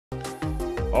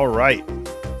All right.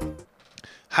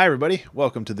 Hi, everybody.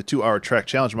 Welcome to the 2-Hour Track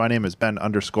Challenge. My name is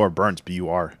Ben_Burns,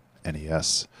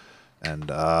 B-U-R-N-E-S. And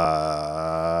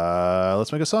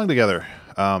let's make a song together.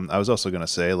 I was also going to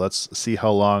say, let's see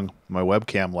how long my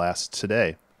webcam lasts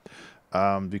today.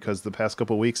 Because the past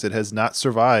couple weeks, it has not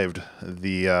survived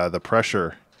the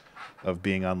pressure of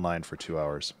being online for 2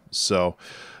 hours. So,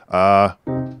 hi,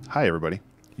 everybody.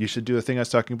 You should do a thing I was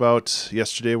talking about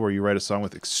yesterday where you write a song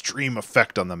with extreme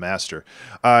effect on the master.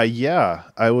 Yeah,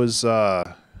 I was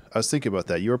thinking about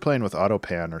that. You were playing with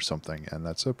AutoPan or something, and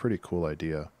that's a pretty cool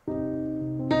idea.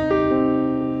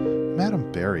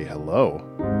 Madam Barry, hello.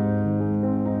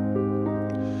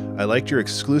 I liked your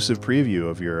exclusive preview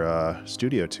of your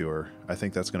studio tour. I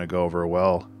think that's going to go over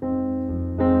well.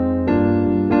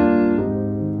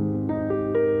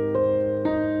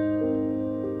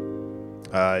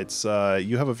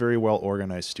 You have a very well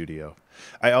organized studio.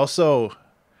 I found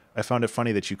it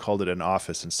funny that you called it an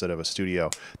office instead of a studio.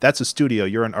 That's a studio.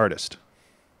 You're an artist.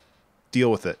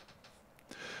 Deal with it.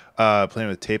 Playing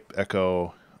with tape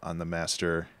echo on the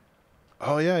master.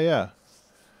 Oh yeah.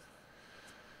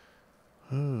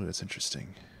 Ooh, that's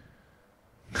interesting.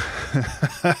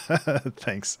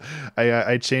 Thanks.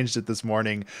 I changed it this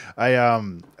morning. I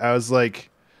was like,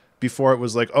 before it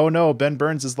was like, oh no, Ben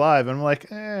Burns is live. And I'm like,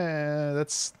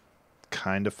 that's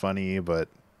kind of funny, but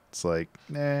it's like,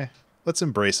 let's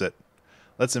embrace it.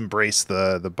 Let's embrace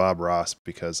the Bob Ross,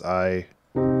 because I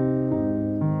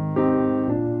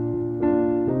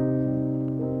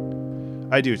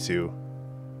do too.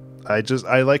 I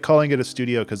like calling it a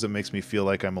studio because it makes me feel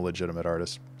like I'm a legitimate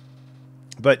artist.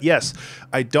 But yes,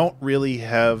 I don't really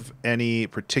have any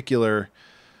particular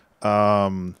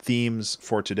themes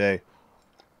for today.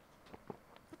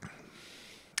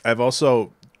 I've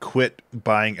also quit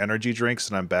buying energy drinks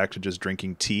and I'm back to just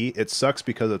drinking tea. It sucks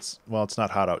because it's not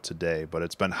hot out today, but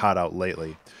it's been hot out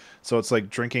lately. So it's like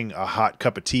drinking a hot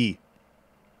cup of tea.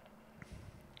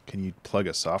 Can you plug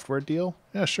a software deal?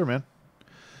 Yeah, sure, man.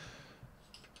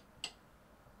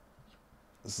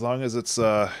 As long as it's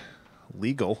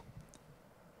legal.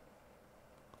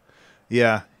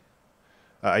 Yeah.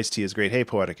 Iced tea is great. Hey,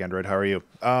 Poetic Android, how are you?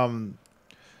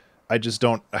 I just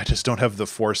don't have the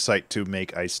foresight to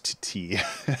make iced tea.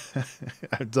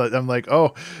 I'm like,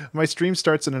 oh, my stream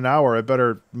starts in an hour. I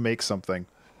better make something.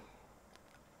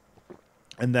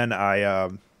 And then I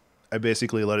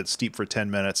basically let it steep for 10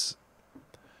 minutes.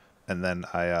 And then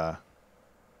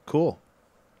cool.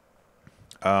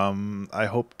 I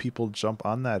hope people jump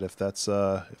on that if that's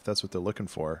what they're looking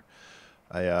for.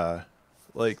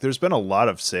 There's been a lot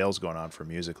of sales going on for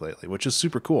music lately, which is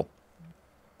super cool.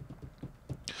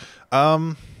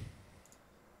 I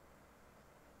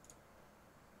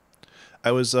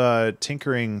was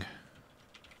tinkering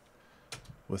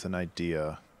with an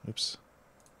idea. Oops.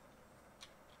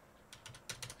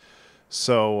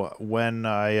 So when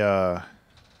I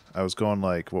was going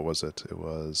like, what was it? It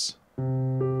was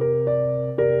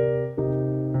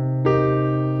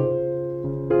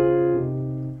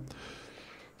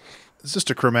it's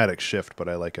just a chromatic shift, but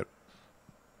I like it.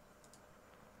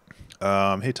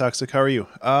 Hey Toxic, how are you?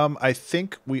 I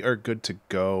think we are good to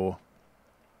go.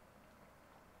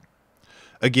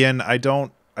 Again, I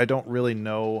don't really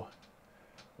know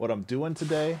what I'm doing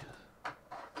today.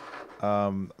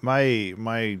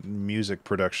 My music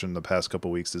production the past couple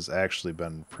weeks has actually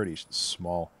been pretty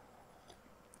small,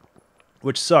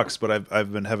 which sucks, but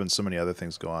I've been having so many other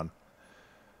things go on.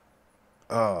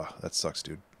 Oh, that sucks,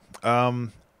 dude.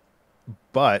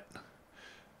 But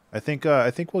I think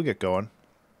we'll get going.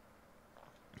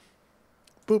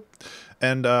 Boop.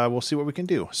 And we'll see what we can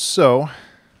do. So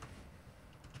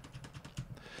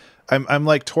I'm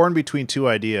like torn between two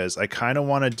ideas. I kind of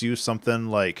want to do something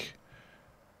like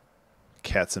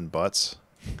Cats and Butts.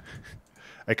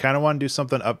 I kind of want to do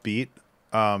something upbeat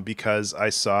because I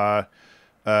saw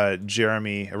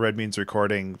Jeremy, a Red Means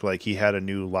recording, like he had a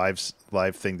new live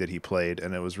thing that he played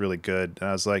and it was really good. And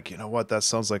I was like, you know what? That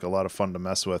sounds like a lot of fun to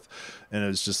mess with. And it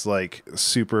was just like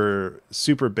super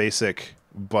basic,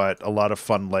 but a lot of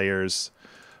fun layers.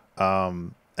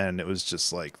 And it was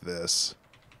just like this.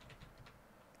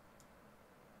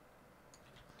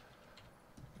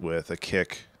 With a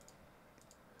kick.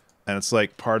 And it's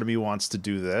like part of me wants to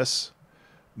do this,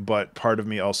 but part of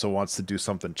me also wants to do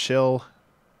something chill.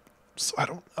 So I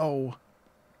don't know.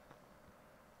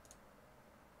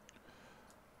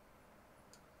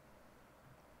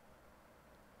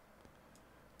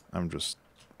 I'm just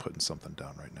putting something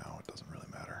down right now. It doesn't really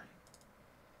matter.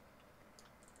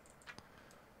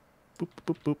 Boop,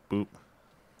 boop, boop, boop.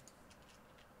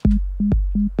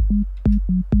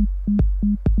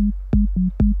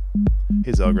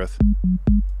 Hey, Zelgrith.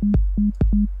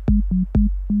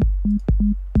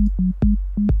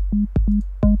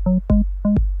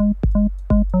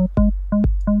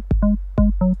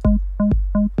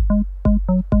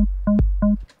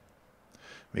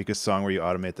 a song where you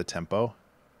automate the tempo.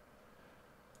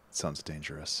 It sounds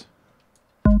dangerous.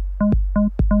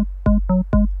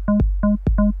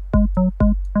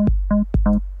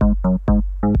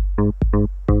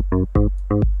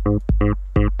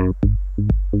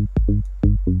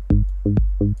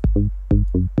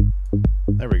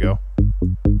 There we go.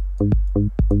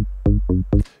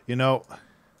 You know,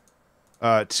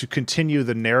 to continue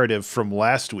the narrative from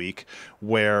last week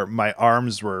where my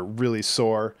arms were really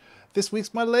sore, this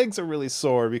week's my legs are really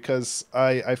sore because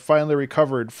I finally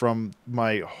recovered from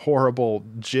my horrible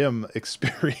gym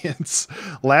experience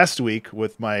last week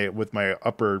with my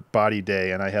upper body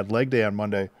day, and I had leg day on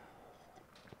Monday.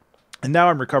 And now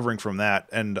I'm recovering from that,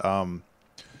 and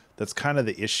that's kind of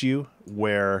the issue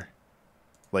where,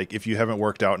 like, if you haven't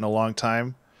worked out in a long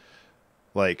time,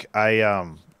 like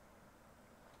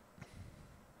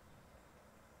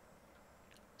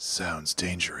sounds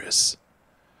dangerous.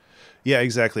 Yeah,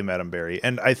 exactly, Madam Berry.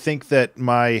 And I think that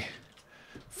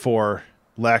for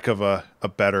lack of a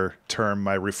better term,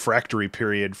 my refractory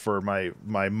period for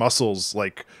my muscles,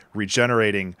 like,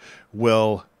 regenerating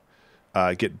will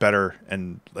get better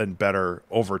and better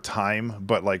over time.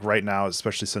 But, like, right now,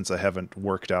 especially since I haven't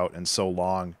worked out in so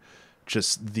long,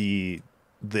 just the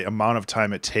amount of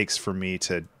time it takes for me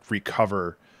to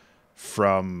recover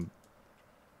from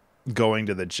going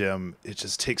to the gym, it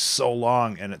just takes so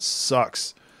long, and it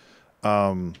sucks.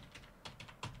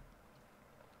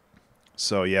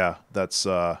 So yeah, that's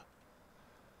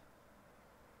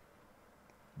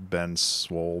Ben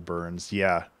Swole Burns.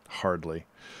 Yeah, hardly.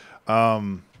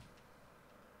 So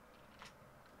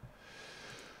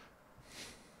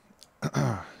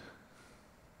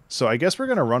I guess we're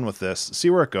gonna run with this, see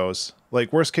where it goes.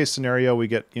 Like, worst case scenario, we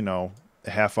get, you know,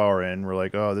 a half hour in, we're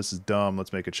like, oh, this is dumb,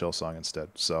 let's make a chill song instead.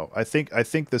 So I think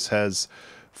this has,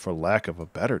 for lack of a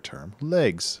better term,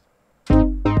 legs.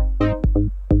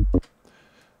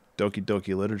 Doki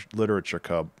Doki Literature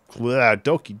Club.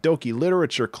 Doki Doki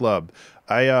Literature Club.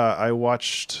 I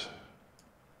watched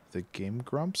the Game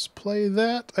Grumps play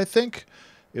that, I think.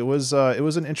 It was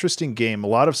an interesting game, a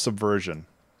lot of subversion.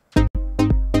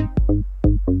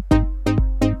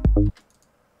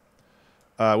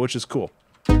 Which is cool.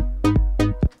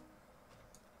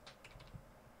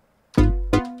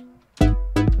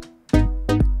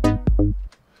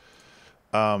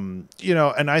 You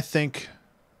know, and I think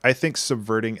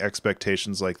subverting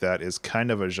expectations like that is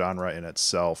kind of a genre in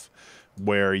itself,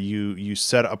 where you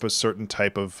set up a certain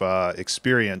type of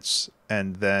experience,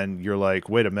 and then you're like,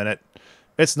 wait a minute,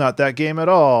 it's not that game at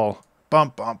all.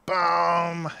 Bum, bum,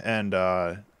 bum. And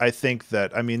I think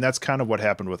that, I mean, that's kind of what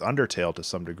happened with Undertale to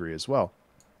some degree as well,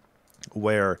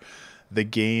 where the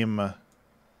game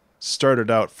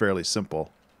started out fairly simple.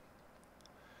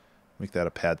 Make that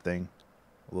a pad thing.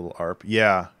 A little ARP.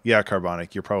 Yeah,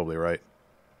 Carbonic, you're probably right.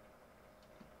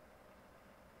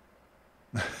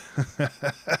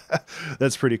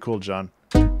 That's pretty cool, John.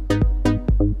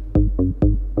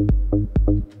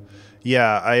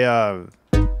 Yeah,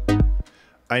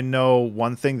 I know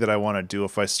one thing that I want to do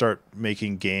if I start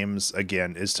making games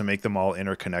again is to make them all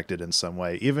interconnected in some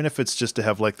way. Even if it's just to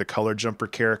have, like, the color jumper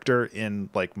character in,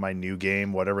 like, my new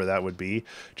game, whatever that would be,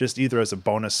 just either as a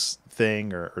bonus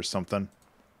thing or something.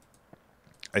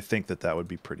 I think that would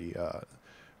be pretty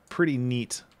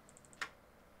neat.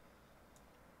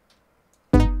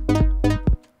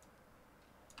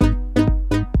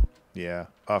 Yeah,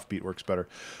 offbeat works better.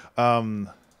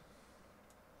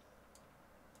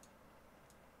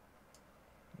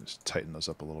 Just tighten those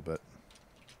up a little bit.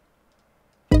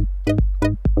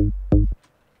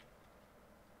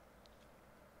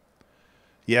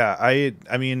 Yeah, I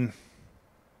mean,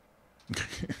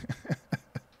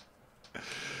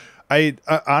 I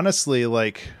honestly,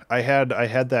 like, I had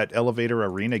that Elevator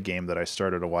Arena game that I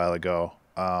started a while ago.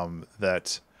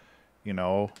 That, you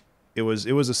know, it was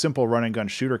a simple run and gun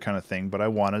shooter kind of thing, but I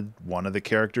wanted one of the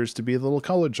characters to be the little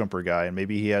color jumper guy, and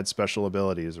maybe he had special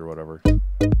abilities or whatever.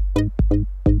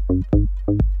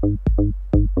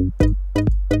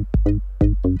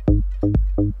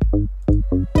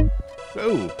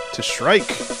 Oh, to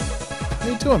Shrike. How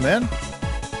you doing, man?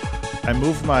 I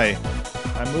moved my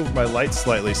light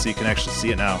slightly so you can actually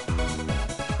see it now.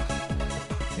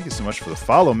 Thank you so much for the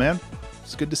follow, man.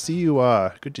 It's good to see you.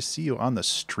 Good to see you on the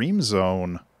stream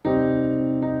zone.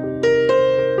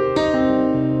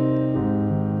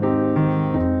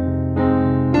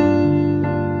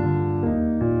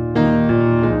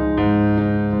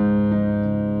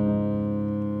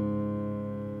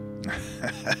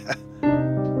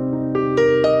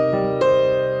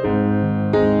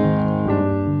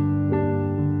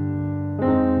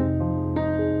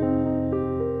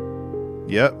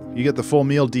 Yep, you get the full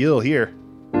meal deal here.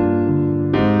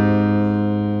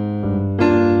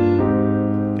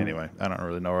 I don't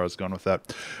really know where I was going with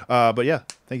that. But yeah,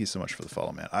 thank you so much for the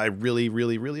follow, man. I really,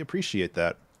 really, really appreciate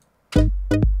that.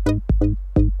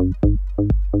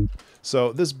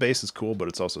 So this bass is cool, but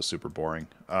it's also super boring.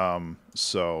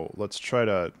 So let's try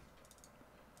to...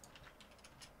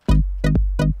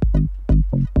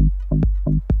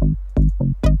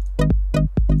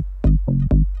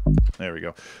 There we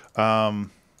go.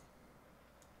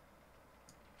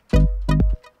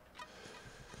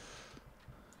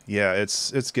 Yeah,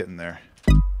 it's getting there.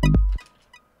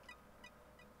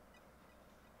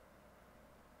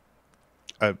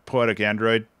 Poetic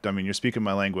Android, I mean, you're speaking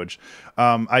my language.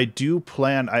 I do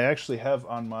plan, I actually have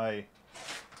on my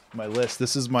list,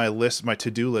 this is my list, my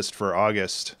to-do list for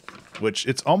August, which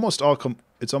it's almost all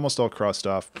crossed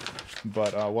off.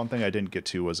 But one thing I didn't get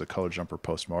to was a Color Jumper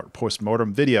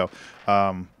post-mortem video.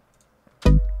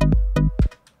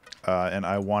 And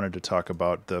I wanted to talk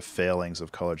about the failings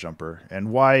of Color Jumper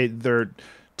and why they're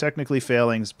technically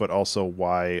failings, but also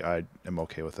why I am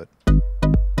okay with it.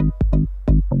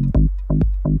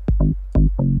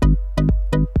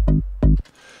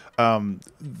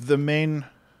 The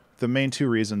main two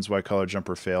reasons why Color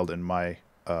Jumper failed, in my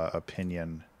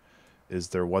opinion, is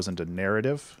there wasn't a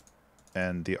narrative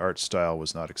and the art style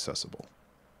was not accessible,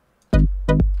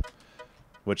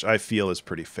 which I feel is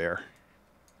pretty fair.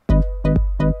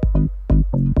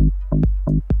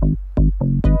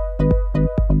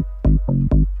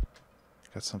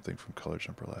 Got something from Color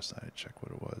Jumper last night. Check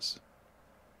what it was.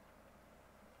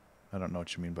 I don't know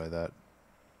what you mean by that.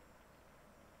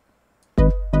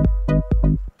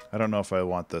 I don't know if I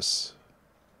want this.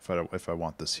 If I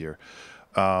want this here.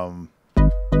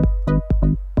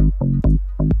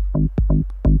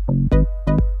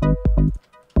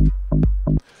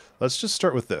 Let's just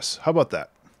start with this. How about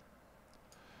that?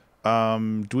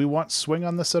 Do we want swing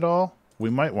on this at all? We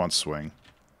might want swing.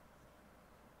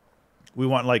 We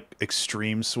want like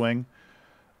extreme swing.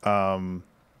 I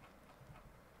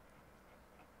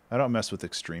don't mess with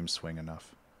extreme swing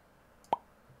enough.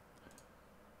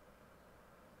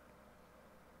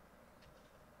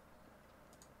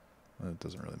 It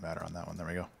doesn't really matter on that one. There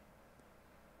we go.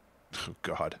 Oh,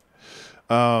 God.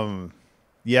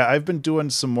 Yeah, I've been doing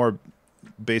some more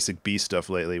basic B stuff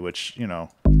lately, which, you know.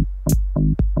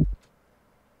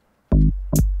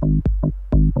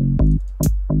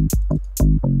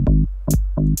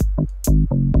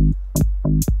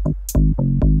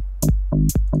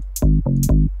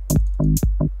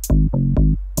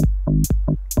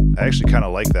 I actually kind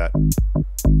of like that.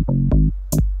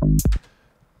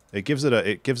 It gives it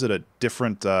a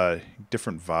different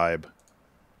different vibe.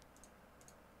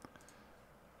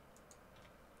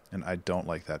 And I don't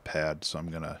like that pad, so I'm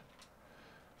gonna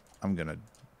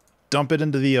dump it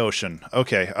into the ocean.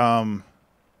 Okay,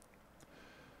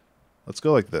 let's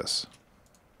go like this.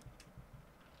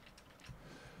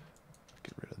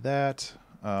 Get rid of that.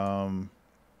 I've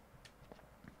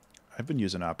been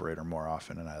using operator more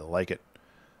often, and I like it.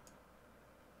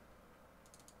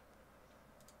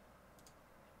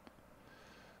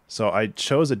 So I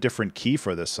chose a different key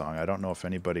for this song. I don't know if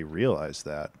anybody realized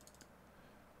that,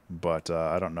 but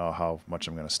I don't know how much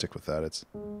I'm going to stick with that. It's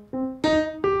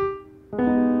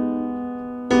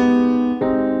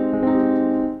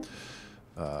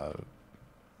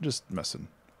just messing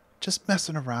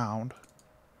around.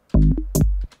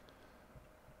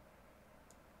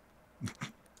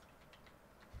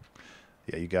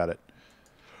 Yeah, you got it.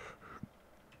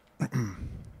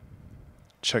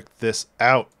 Check this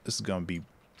out. This is going to be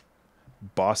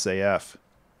boss AF.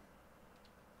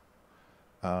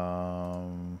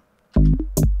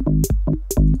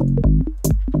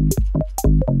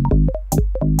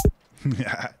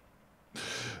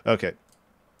 Okay.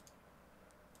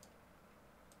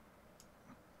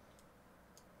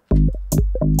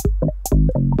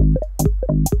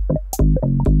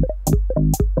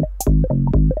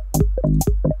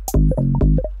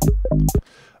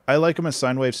 I like them as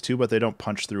sine waves too, but they don't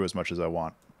punch through as much as I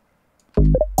want.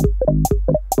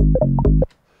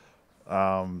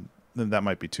 Then that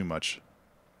might be too much.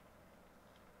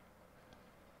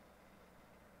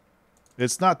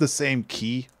 It's not the same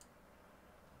key.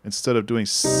 Instead of doing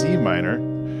C minor,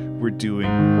 we're doing...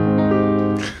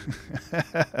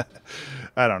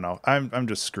 I don't know. I'm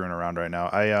just screwing around right now.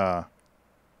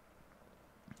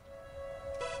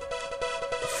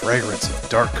 Fragrance of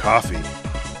dark coffee.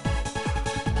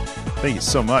 Thank you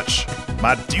so much,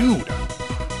 my dude.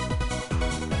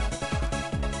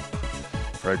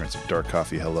 Fragrance of dark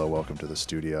coffee. Hello, welcome to the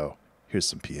studio. Here's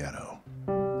some piano.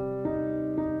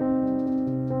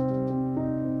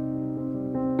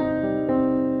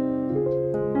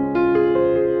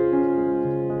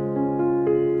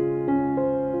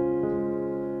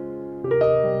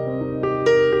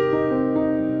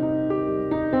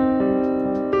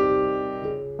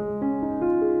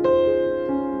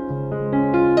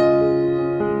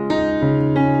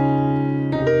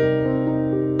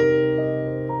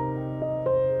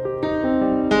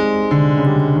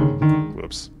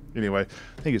 Anyway,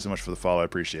 thank you so much for the follow. I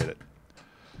appreciate it.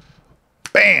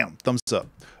 Bam! Thumbs up.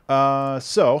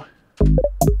 So,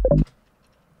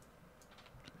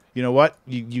 you know what?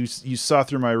 You saw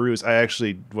through my ruse. I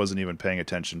actually wasn't even paying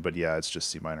attention, but yeah, it's just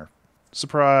C minor.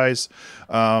 Surprise.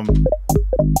 I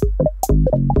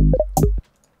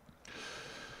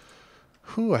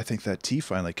think that T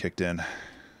finally kicked in.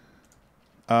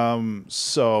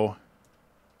 So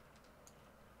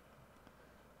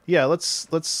yeah, let's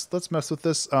mess with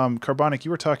this. Carbonic,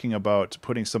 you were talking about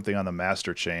putting something on the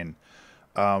master chain.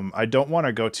 I don't want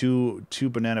to go too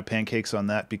banana pancakes on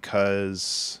that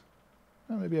because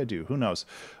maybe I do. Who knows?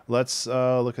 Let's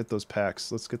look at those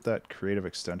packs. Let's get that creative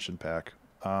extension pack.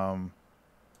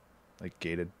 Like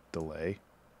gated delay.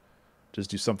 Just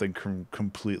do something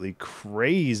completely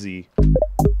crazy.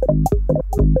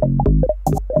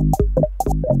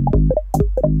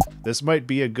 This might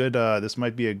be a good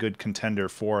contender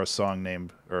for a song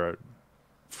named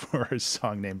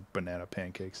Banana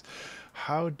Pancakes.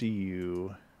 How do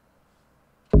you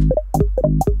I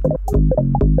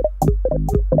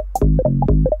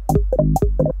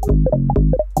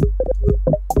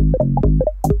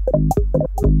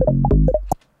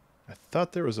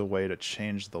thought there was a way to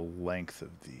change the length of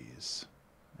these,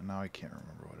 and now I can't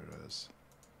remember what it is.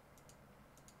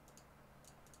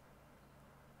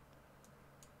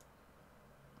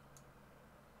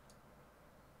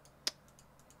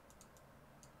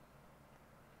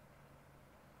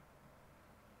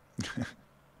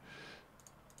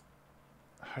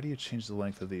 How do you change the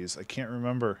length of these? I can't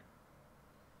remember.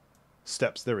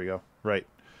 Steps, there we go. Right.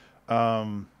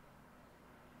 Let's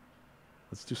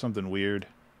do something weird.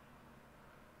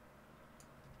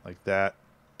 Like that.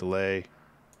 Delay.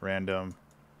 Random.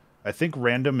 I think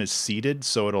random is seated,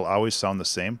 so it'll always sound the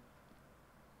same.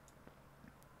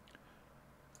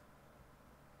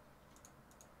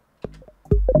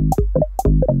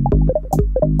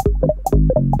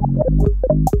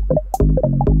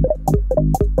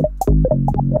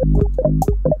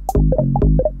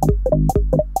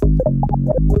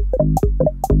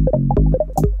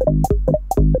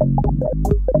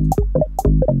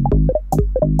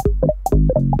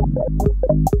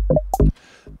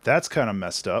 That's kind of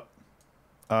messed up.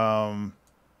 So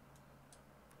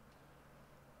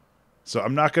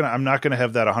I'm not gonna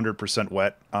have that 100%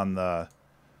 wet on the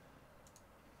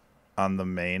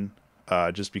main,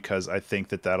 just because I think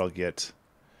that'll get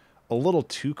a little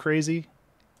too crazy.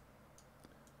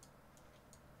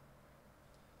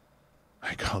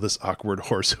 I call this awkward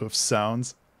horse hoof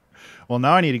sounds. Well,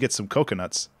 now I need to get some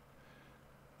coconuts.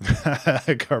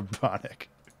 Carbonic.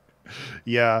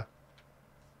 Yeah.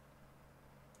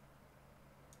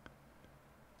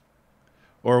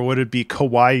 Or would it be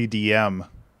Kawaii DM?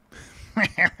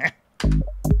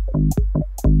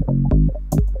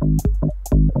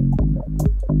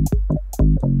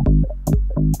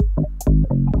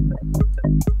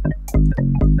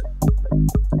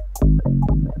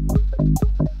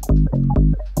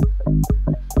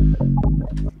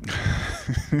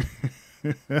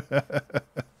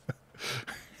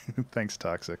 Thanks,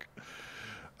 Toxic.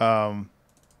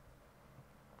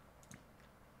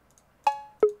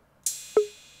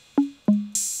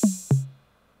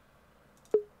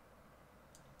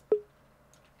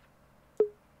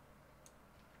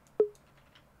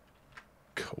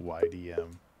 Kawaii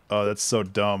DM. Oh, that's so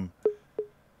dumb.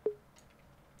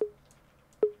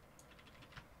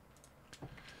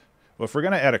 Well, if we're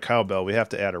going to add a cowbell, we have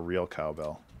to add a real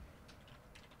cowbell.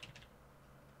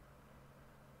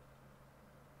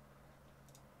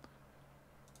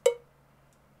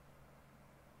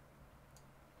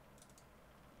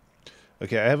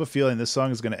 Okay, I have a feeling this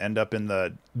song is going to end up in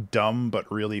the dumb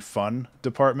but really fun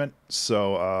department,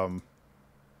 so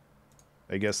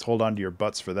I guess hold on to your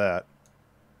butts for that.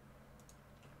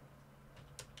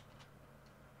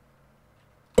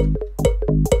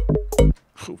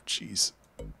 Oh, jeez.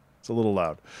 It's a little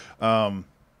loud.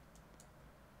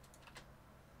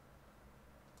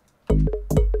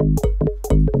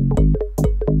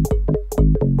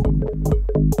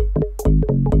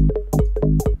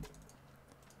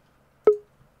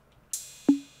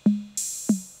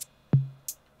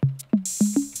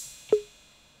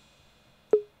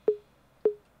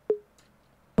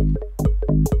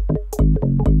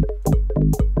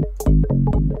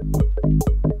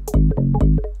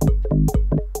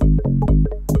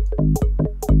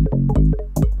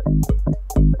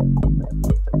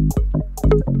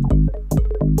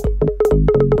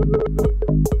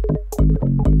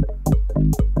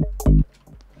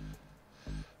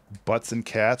 Butts and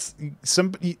cats.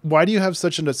 Why do you have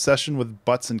such an obsession with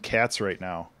butts and cats right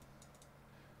now?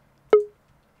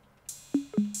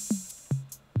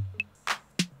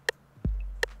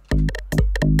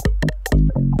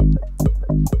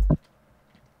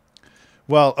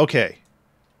 Well, okay.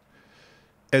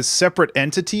 As separate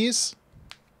entities,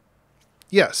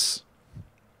 yes.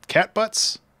 Cat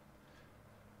butts?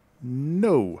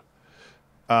 No.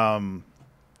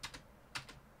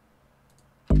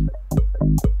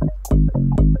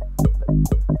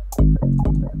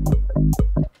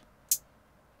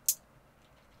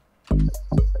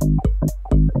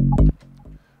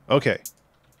 Okay.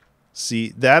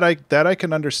 See, that I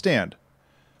can understand.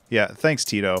 Yeah, thanks,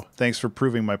 Tito. Thanks for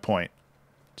proving my point.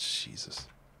 Jesus.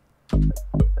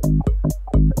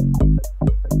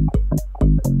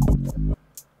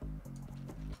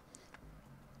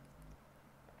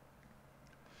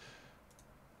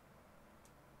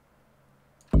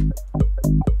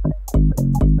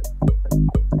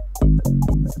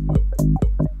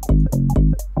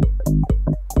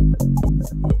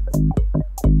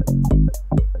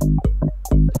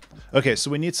 Okay,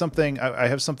 so we need something. I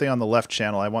have something on the left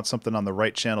channel. I want something on the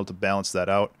right channel to balance that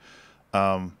out.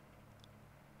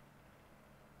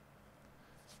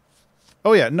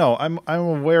 Oh yeah, no, I'm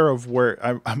aware of where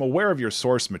I'm aware of your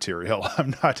source material.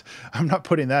 I'm not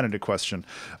putting that into question.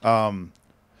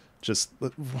 Just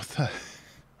what the,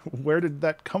 where did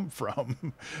that come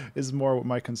from? Is more what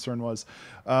my concern was.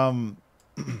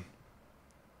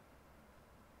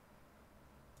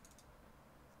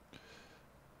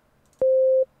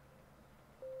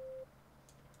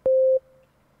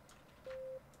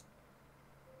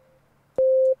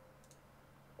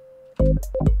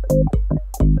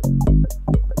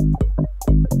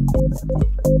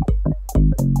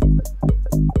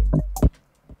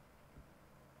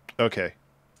 Okay.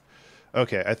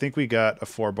 Okay, I think we got a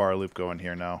 4-bar loop going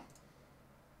here now.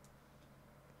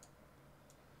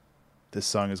 This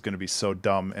song is going to be so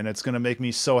dumb, and it's going to make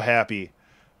me so happy.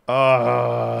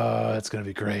 Oh, it's going to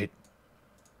be great.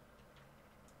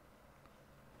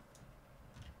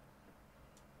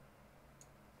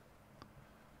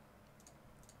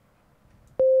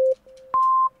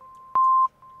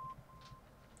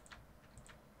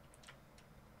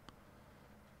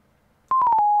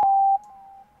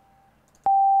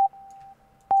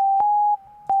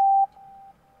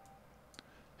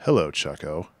 Hello,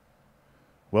 Chucko.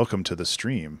 Welcome to the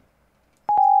stream.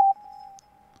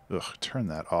 Ugh, turn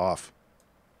that off.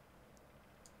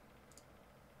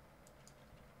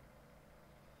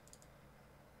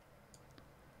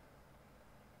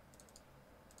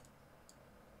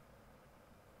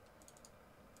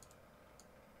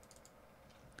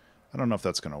 I don't know if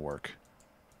that's going to work.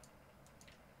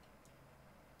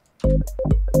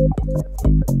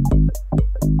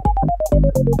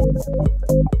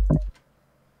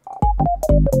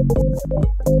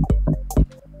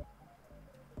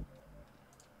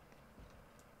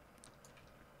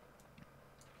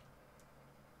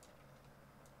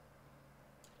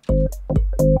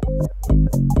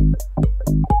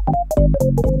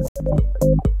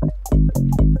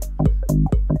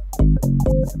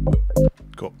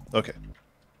 Cool. Okay.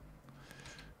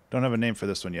 Don't have a name for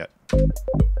this one yet.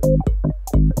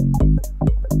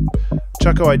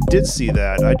 Chucko, I did see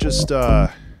that. I just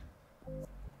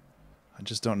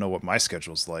don't know what my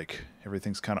schedule's like.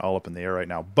 Everything's kind of all up in the air right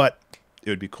now, but it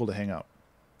would be cool to hang out.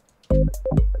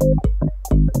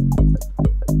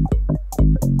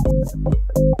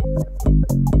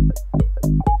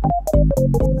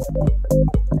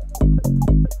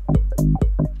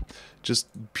 Just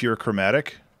pure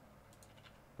chromatic.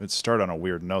 It'd start on a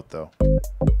weird note, though.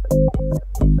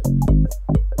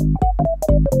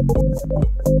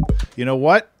 You know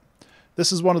what?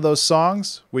 This is one of those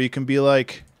songs where you can be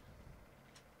like,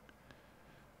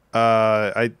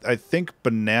 I think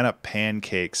Banana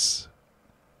Pancakes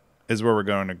is where we're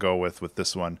going to go with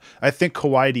this one. I think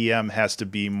Kawaii DM has to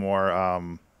be more,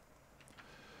 a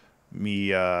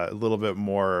little bit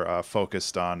more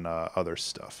focused on other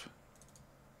stuff.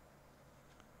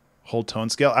 Whole tone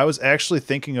scale. I was actually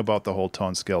thinking about the whole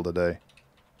tone scale today.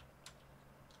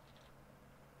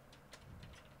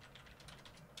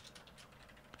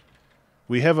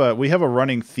 We have a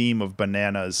running theme of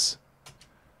bananas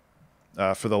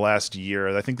for the last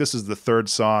year. I think this is the 3rd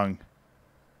song.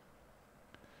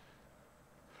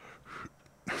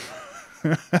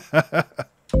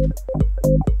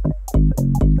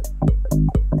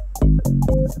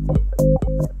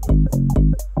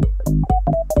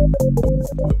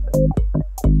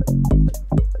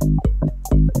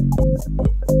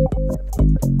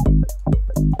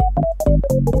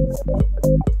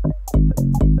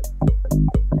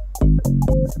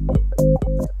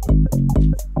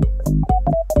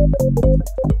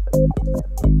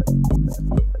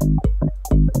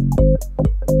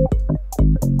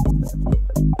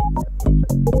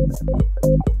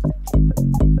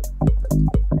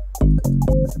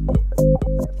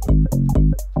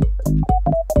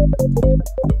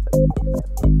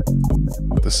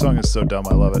 This song is so dumb,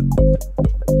 I love it.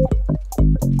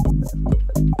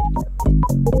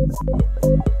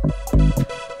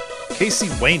 Casey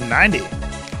Wayne 90.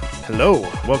 Hello,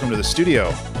 welcome to the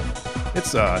studio.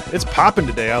 It's popping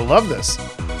today. I love this.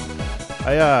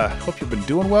 I hope you've been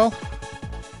doing well.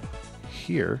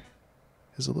 Here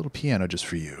is a little piano just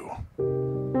for you.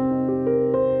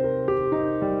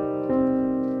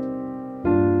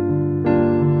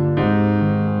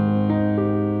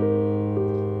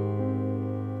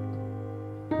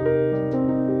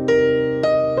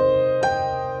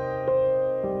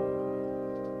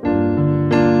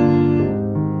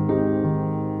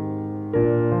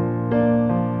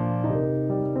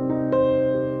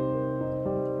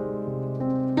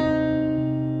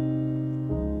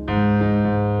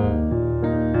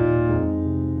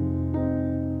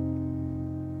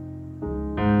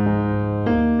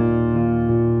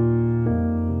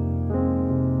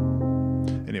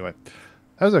 Anyway,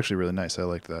 that was actually really nice. I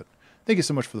liked that. Thank you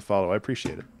so much for the follow. I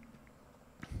appreciate it.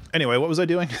 Anyway, what was I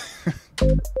doing?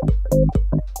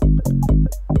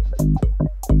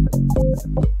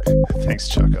 Thanks,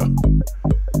 Choco.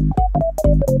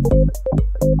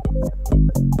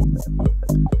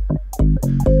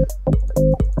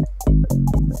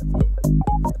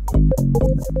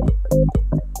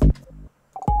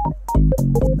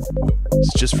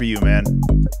 It's just for you, man.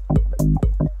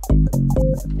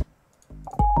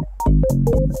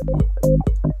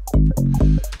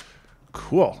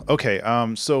 Cool. Okay,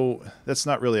 so that's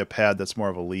not really a pad, that's more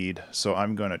of a lead. So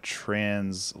I'm going to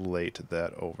translate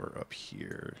that over up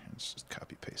here. Let's just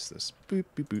copy paste this. Boop,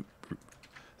 boop, boop, boop.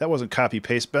 That wasn't copy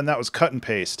paste, Ben, that was cut and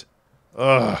paste.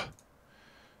 Ugh.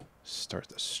 Start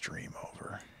the stream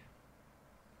over.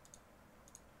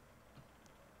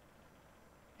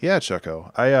 Yeah,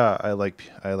 Chucko. I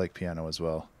like piano as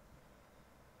well.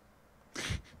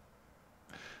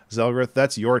 Zelgrith,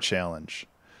 that's your challenge.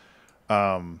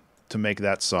 To make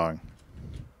that song.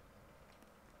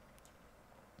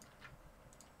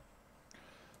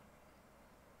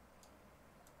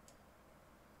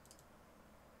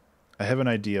 I have an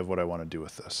idea of what I want to do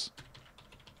with this.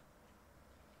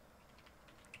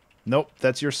 Nope,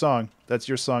 that's your song. That's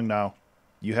your song now.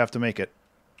 You have to make it.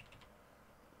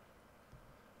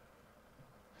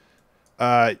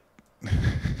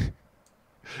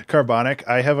 Carbonic,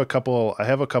 I have a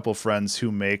couple friends who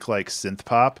make like synth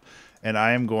pop, and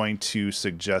I am going to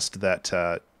suggest that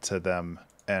to them,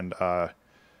 and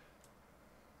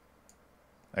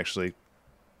actually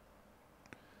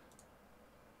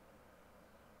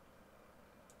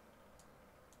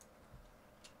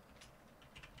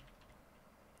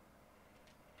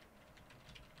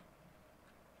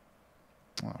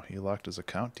oh, he locked his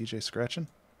account, DJ Scratchin'.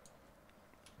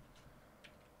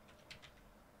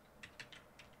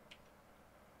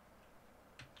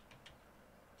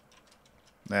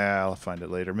 Nah, I'll find it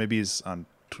later. Maybe he's on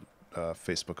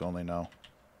Facebook only now.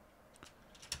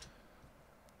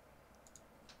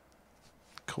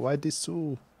 Kawaii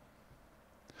desu.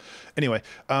 Anyway,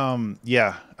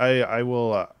 yeah, I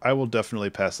will definitely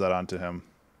pass that on to him.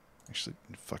 Actually,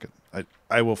 fuck it.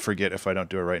 I will forget if I don't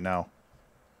do it right now.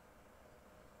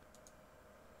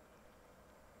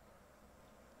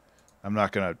 I'm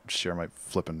not gonna share my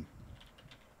flippin'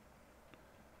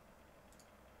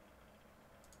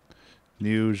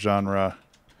 new genre.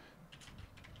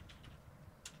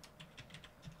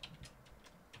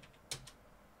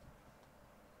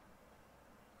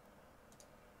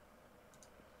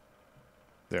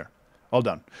 There. All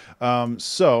done.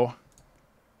 So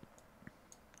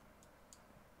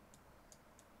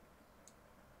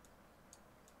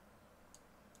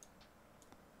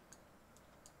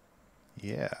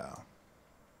yeah.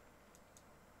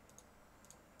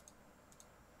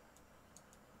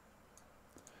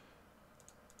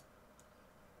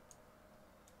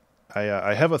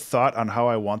 I have a thought on how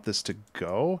I want this to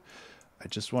go. I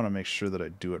just want to make sure that I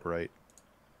do it right.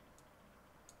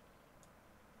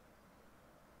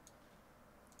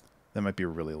 That might be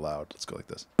really loud. Let's go like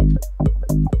this.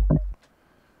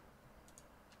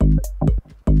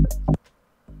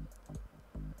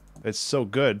 It's so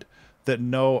good that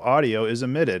no audio is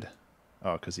emitted.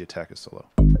 Oh, because the attack is so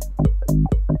low.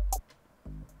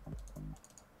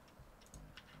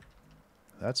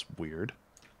 That's weird.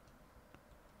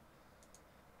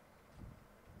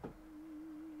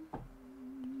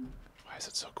 Why is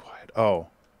it so quiet? Oh.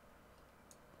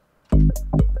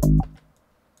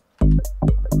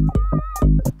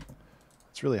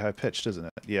 It's really high pitched, isn't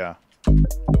it? Yeah.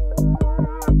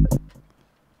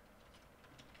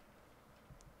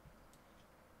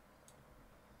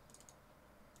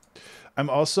 I'm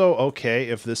also okay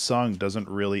if this song doesn't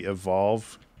really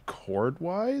evolve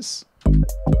chord-wise.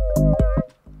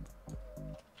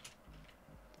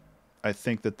 I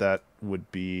think that that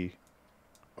would be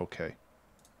okay.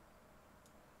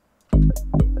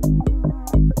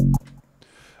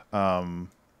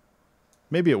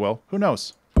 Maybe it will. Who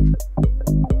knows?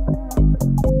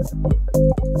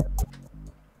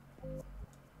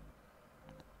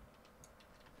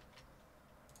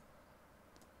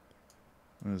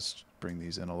 Let's bring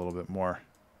these in a little bit more.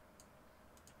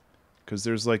 Because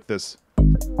there's like this...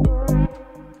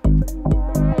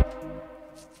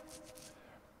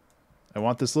 I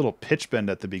want this little pitch bend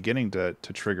at the beginning to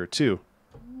trigger too.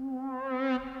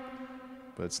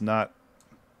 But it's not...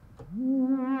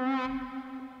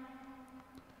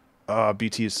 Ah,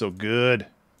 BT is so good.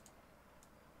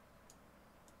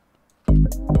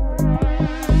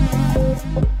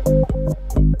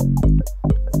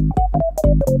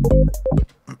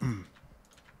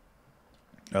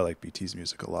 I like BT's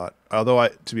music a lot. Although,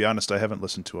 to be honest, I haven't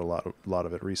listened to a lot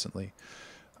of it recently.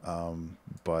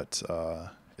 But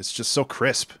it's just so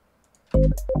crisp.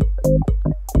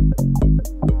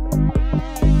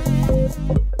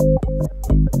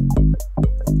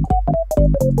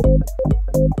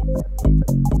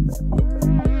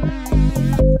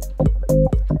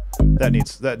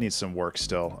 That needs some work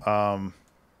still.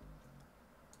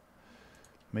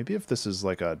 Maybe if this is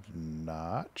like a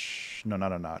notch. No,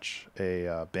 not a notch.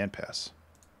 A bandpass.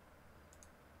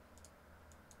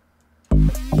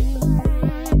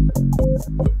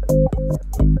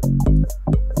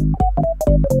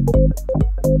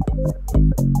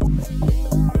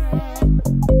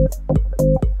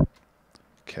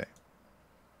 Okay.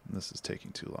 This is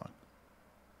taking too long.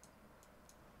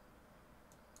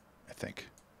 I think.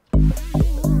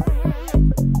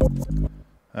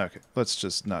 Okay, let's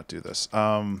just not do this.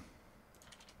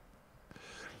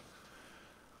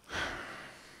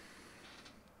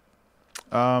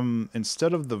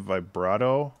 Instead of the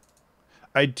vibrato,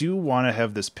 I do want to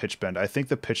have this pitch bend. I think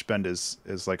the pitch bend is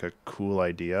like a cool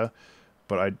idea,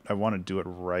 but I want to do it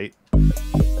right.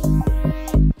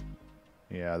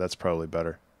 Yeah, that's probably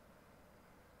better.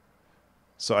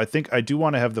 So I think I do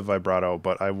want to have the vibrato,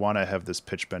 but I want to have this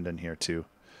pitch bend in here too.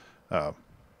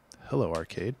 Hello,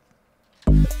 arcade.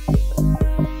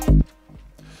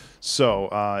 So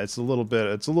it's a little bit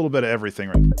of everything,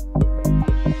 right?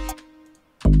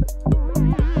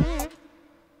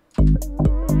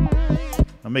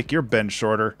 I'll make your bend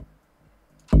shorter.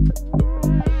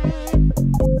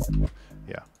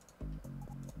 Yeah.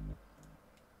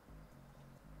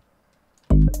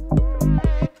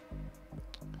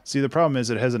 See, the problem is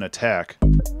it has an attack.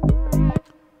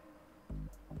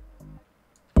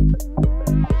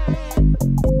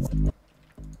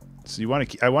 So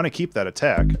I want to keep that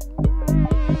attack.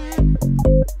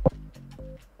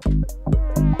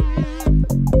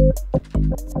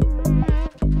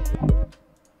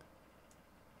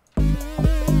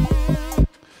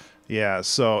 Yeah,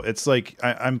 so it's like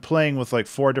I'm playing with like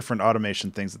 4 different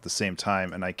automation things at the same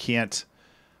time, and I can't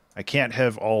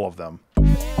have all of them.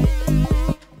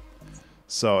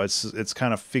 So it's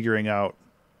kind of figuring out.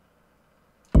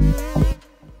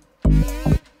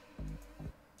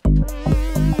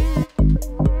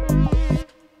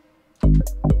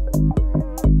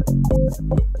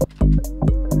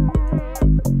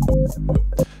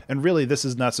 And really, this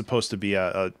is not supposed to be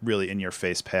a really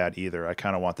in-your-face pad either. I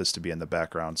kind of want this to be in the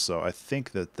background, so I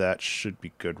think that should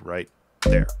be good right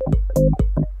there.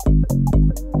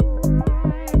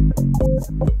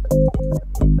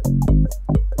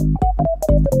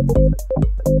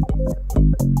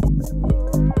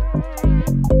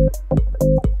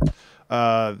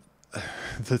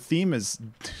 The theme is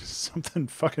something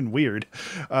fucking weird,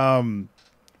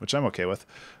 which I'm okay with.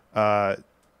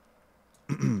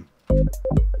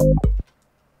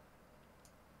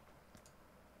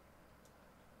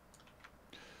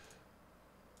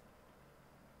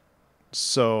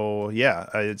 So yeah,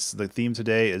 it's the theme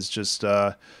today is just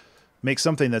make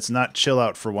something that's not chill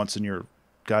out for once in your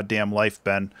goddamn life,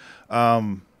 Ben.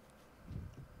 Sorry,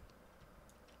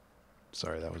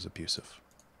 that was abusive.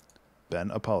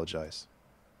 Ben, apologize.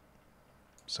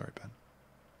 Sorry, Ben.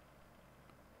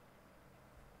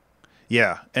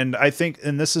 Yeah, and I think,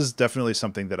 and this is definitely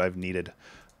something that I've needed.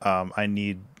 I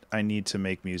need to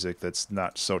make music that's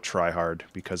not so try-hard,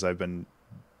 because I've been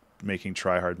making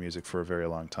try-hard music for a very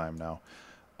long time now.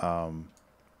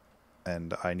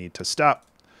 And I need to stop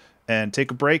and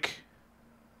take a break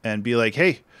and be like,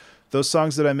 hey, those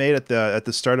songs that I made at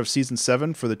the start of season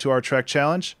 7 for the 2-hour track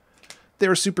challenge, they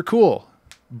were super cool.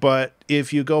 But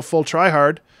if you go full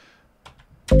try-hard,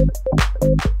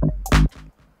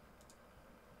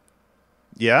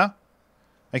 yeah,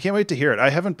 I can't wait to hear it. I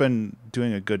haven't been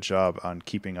doing a good job on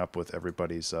keeping up with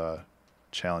everybody's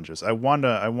challenges. I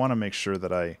wanna make sure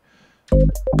that I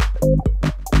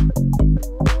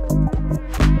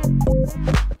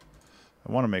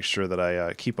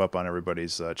keep up on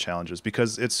everybody's challenges,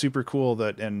 because it's super cool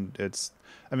that, and it's,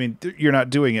 I mean, you're not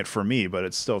doing it for me, but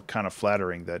it's still kind of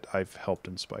flattering that I've helped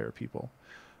inspire people.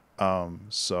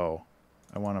 So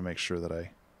I want to make sure that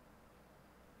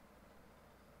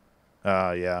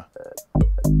yeah.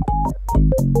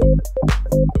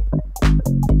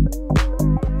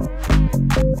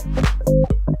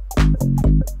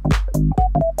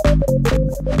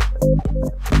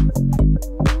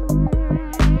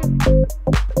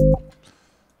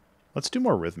 Let's do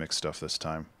more rhythmic stuff this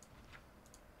time.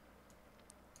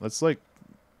 Let's like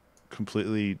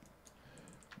completely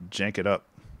jank it up.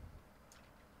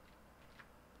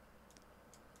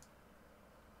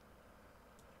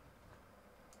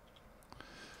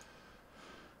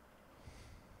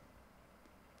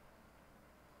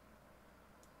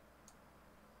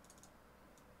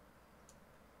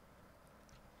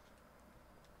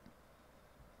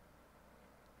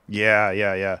 Yeah,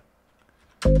 yeah, yeah.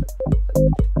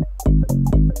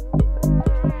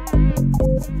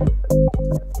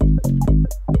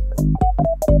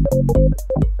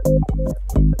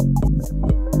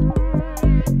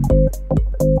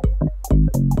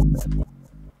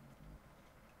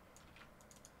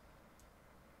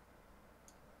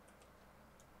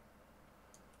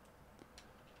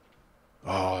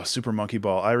 Oh, Super Monkey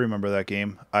Ball. I remember that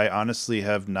game. I honestly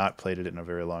have not played it in a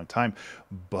very long time,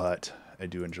 but I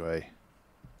do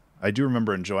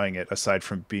remember enjoying it, aside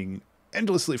from being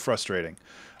endlessly frustrating.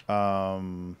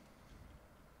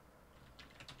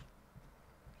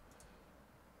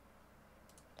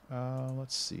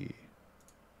 Let's see.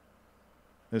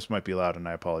 This might be loud, and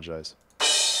I apologize.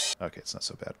 Okay, it's not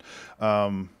so bad.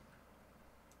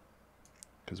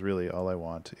 Because really, all I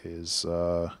want is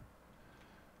all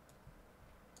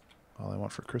I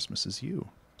want for Christmas is you.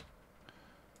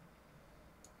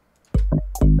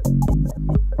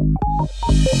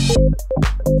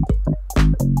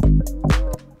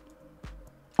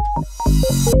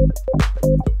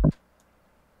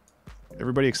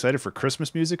 Everybody excited for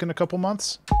Christmas music in a couple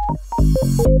months?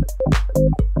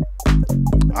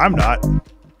 I'm not.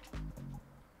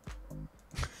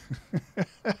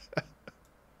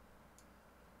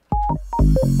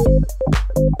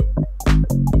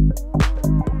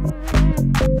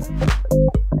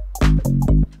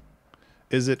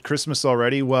 Is it Christmas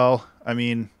already? Well, I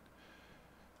mean,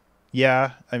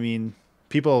 yeah, I mean,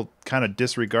 people kind of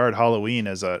disregard Halloween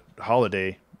as a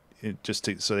holiday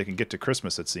so they can get to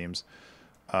Christmas, it seems.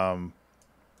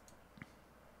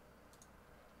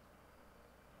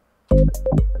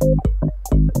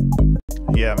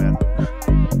 Yeah, man.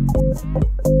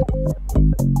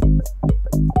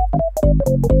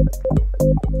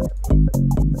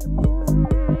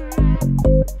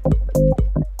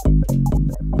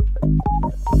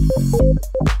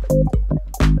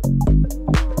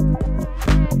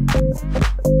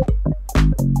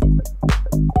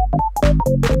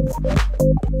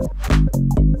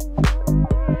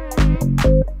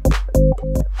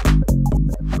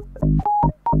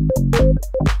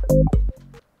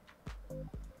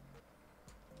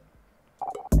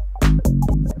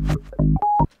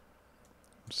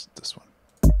 Just this one.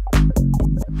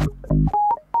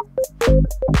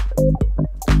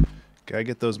 Gotta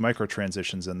get those micro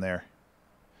transitions in there.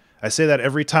 I say that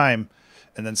every time,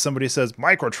 and then somebody says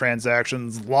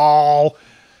microtransactions, lol.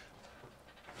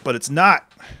 But it's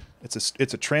not.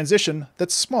 It's a transition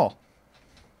that's small.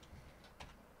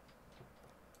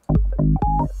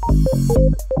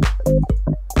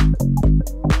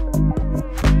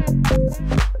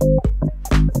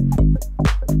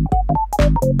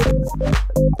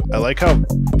 I like how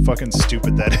fucking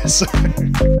stupid that is.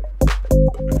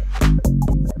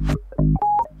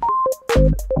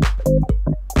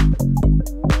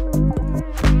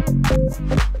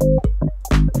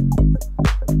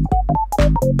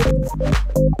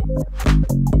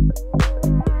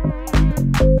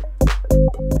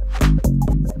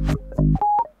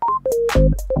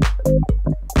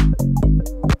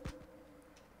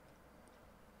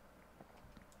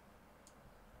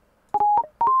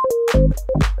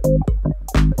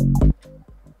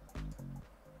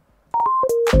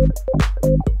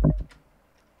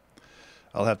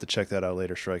 I'll have to check that out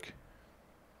later, Shrike.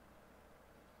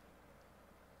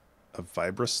 A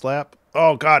Vibra Slap?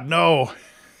 Oh, God, no!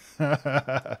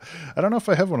 I don't know if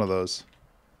I have one of those.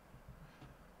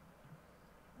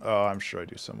 Oh, I'm sure I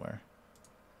do somewhere.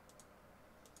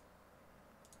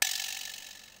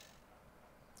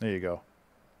 There you go.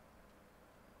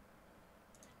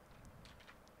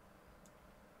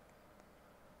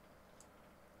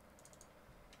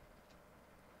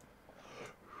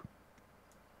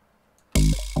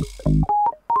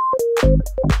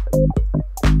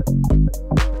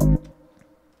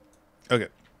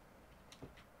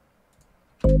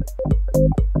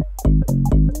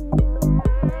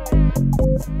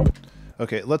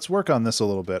 Okay, let's work on this a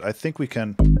little bit. I think we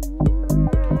can...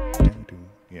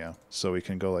 Yeah, so we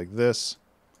can go like this.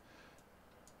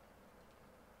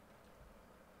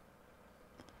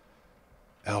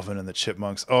 Alvin and the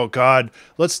Chipmunks. Oh, God.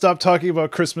 Let's stop talking about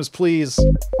Christmas, please.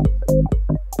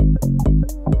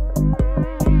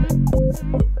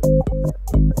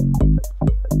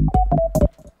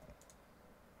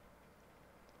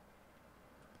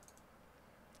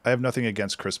 I have nothing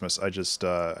against Christmas. I just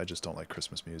don't like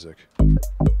Christmas music.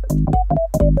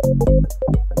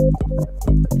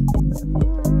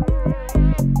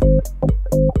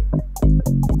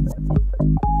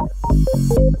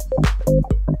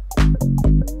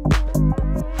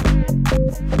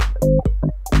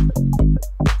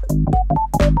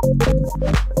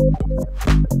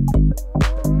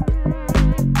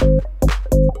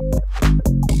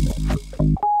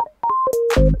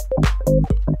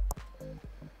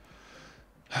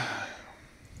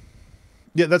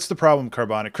 Yeah, that's the problem,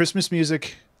 Carbonic. Christmas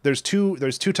music, there's two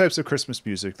types of Christmas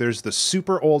music. There's the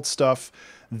super old stuff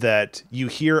that you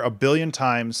hear a billion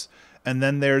times, and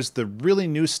then there's the really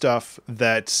new stuff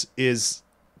that is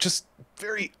just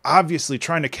very obviously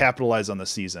trying to capitalize on the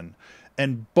season.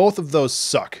 And both of those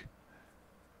suck.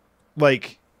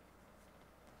 Like,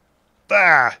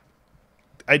 I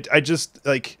just,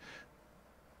 like,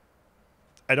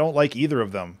 I don't like either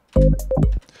of them.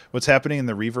 What's happening in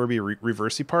the reverby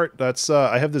reversey part? That's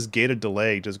I have this gated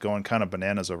delay just going kind of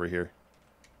bananas over here.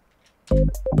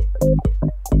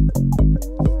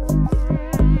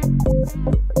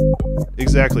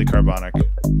 Exactly, Carbonic.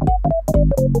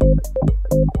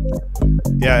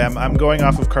 Yeah, I'm going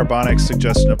off of Carbonic's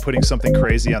suggestion of putting something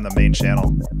crazy on the main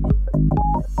channel.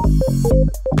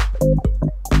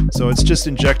 So it's just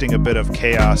injecting a bit of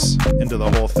chaos into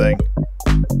the whole thing.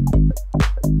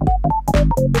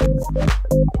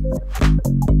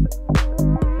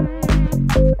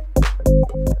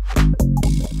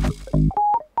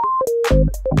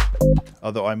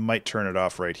 Although I might turn it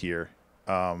off right here.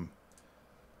 I'm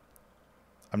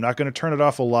not going to turn it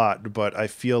off a lot, but I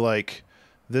feel like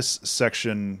this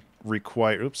section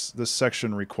this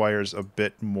section requires a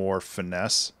bit more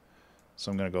finesse.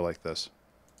 So I'm going to go like this.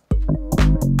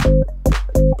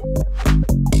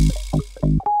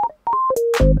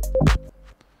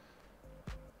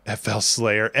 FL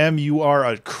Slayer. M, you are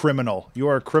a criminal. You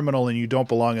are a criminal and you don't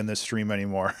belong in this stream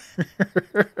anymore.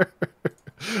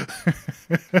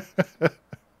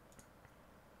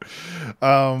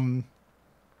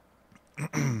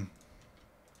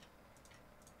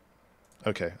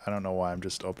 Okay, I don't know why I'm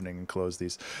just opening and close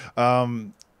these.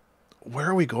 Where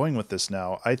are we going with this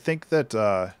now? I think that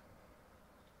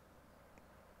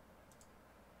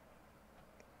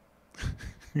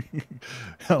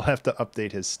I'll have to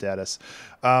update his status.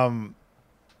 I'm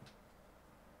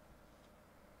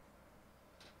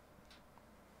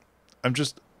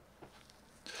just,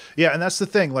 yeah, and that's the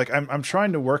thing. Like, I'm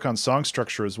trying to work on song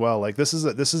structure as well. Like, this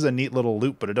is a neat little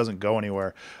loop, but it doesn't go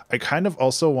anywhere. I kind of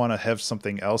also want to have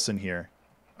something else in here,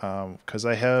 because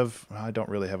I don't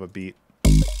really have a beat.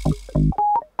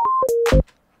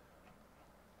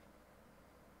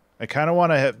 I kind of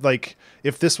want to have, like,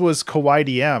 if this was Kawaii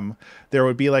DM, there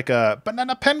would be like a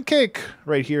banana pancake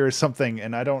right here or something,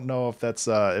 and I don't know if that's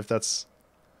the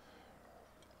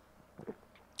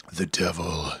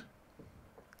devil.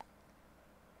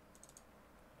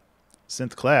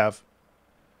 Synth clav.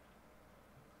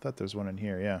 Thought there's one in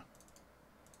here, yeah.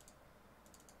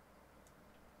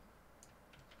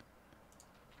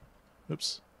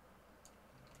 Oops.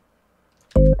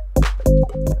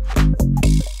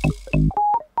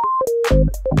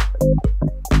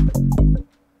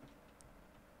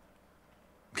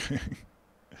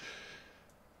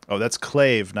 Oh, that's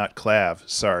clave, not clav.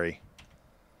 Sorry.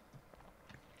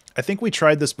 I think we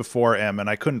tried this before, M, and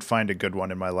I couldn't find a good one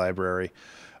in my library.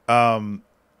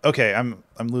 Okay, I'm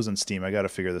losing steam. I got to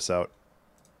figure this out.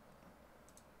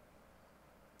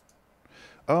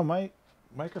 Oh, my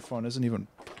microphone isn't even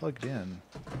plugged in.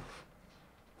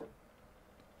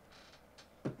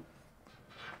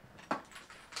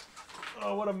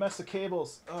 Oh, what a mess of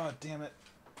cables. Oh, damn it.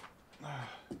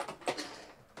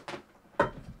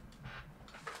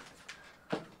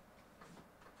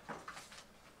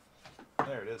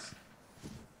 There it is.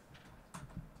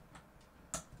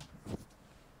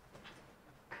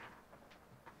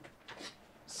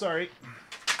 Sorry.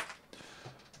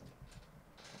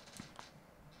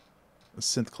 The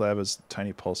synth collab is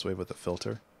tiny pulse wave with a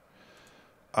filter.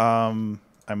 I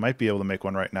might be able to make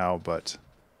one right now, but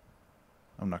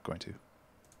I'm not going to.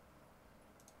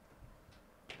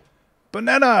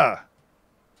 Banana!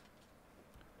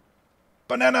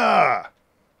 Banana!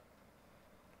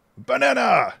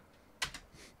 Banana!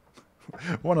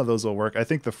 One of those will work. I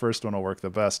think the first one will work the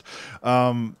best.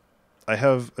 I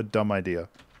have a dumb idea,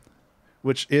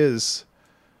 which is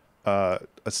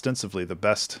ostensibly the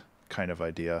best kind of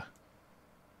idea.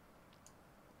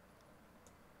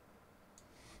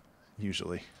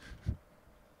 Usually.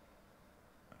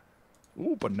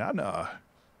 Ooh, banana.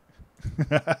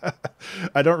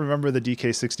 I don't remember the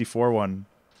DK64 one.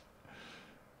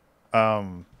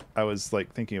 I was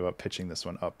like thinking about pitching this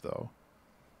one up though.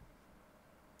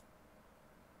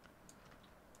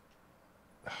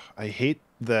 I hate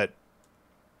that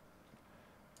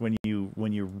when you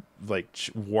like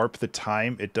warp the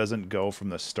time, it doesn't go from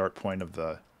the start point of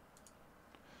the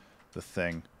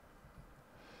thing.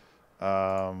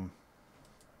 Auto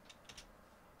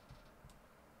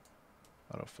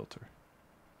filter.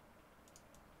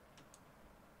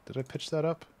 Did I pitch that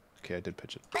up? Okay, I did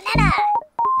pitch it. Banana!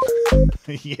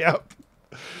 Yep.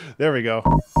 There we go.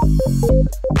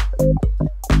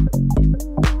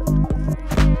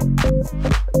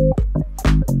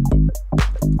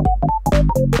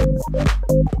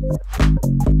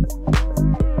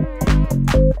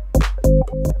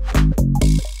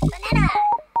 Banana!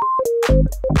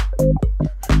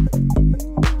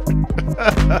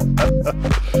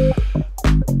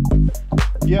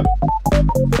 Yep.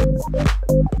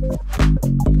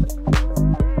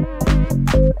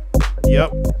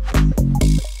 Yep.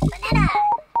 Banana!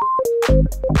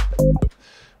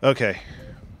 Okay.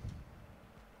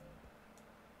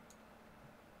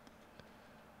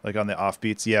 Like on the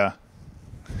offbeats, yeah.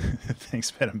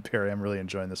 Thanks, Madam Perry. I'm really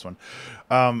enjoying this one.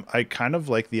 I kind of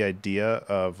like the idea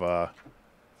of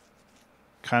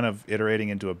kind of iterating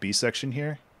into a B section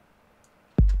here.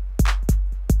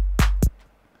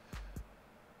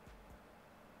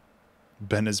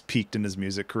 Ben has peaked in his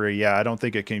music career. Yeah, I don't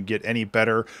think it can get any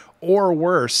better or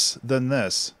worse than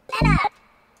this.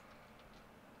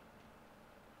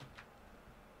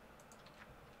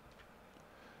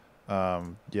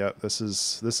 Yeah, this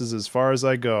is as far as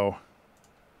I go.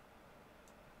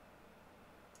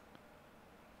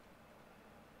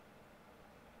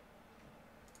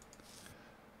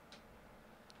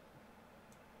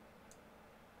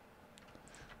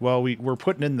 Well, we're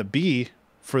putting in the B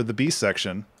for the B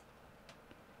section.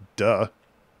 Duh.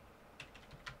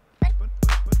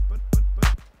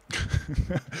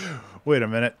 Wait a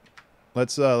minute.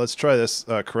 Let's try this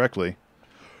correctly.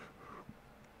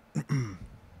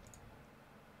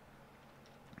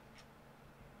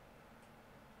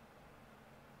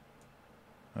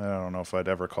 I don't know if I'd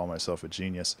ever call myself a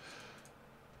genius,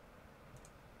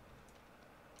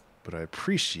 but I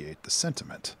appreciate the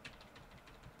sentiment.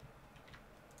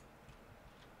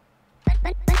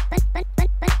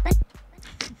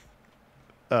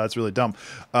 It's really dumb.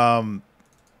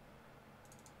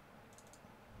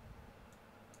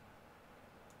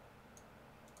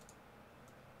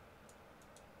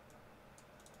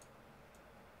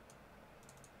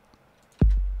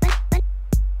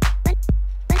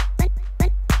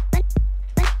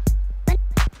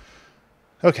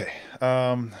 Okay,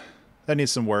 that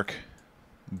needs some work,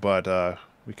 but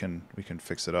we can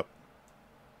fix it up.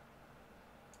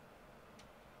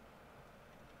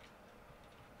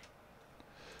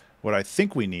 What I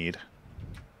think we need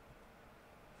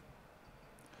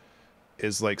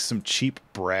is like some cheap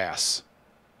brass.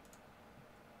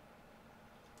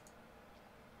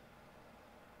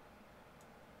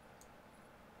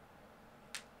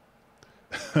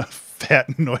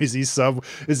 Fat noisy sub.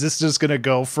 Is this just gonna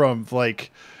go from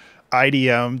like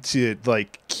IDM to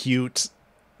like cute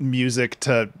music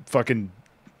to fucking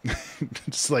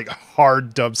just like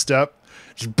hard dubstep?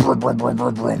 Just brum, brum, brum,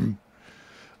 brum,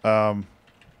 brum.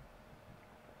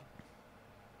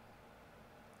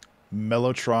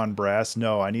 Mellotron brass.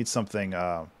 No, I need something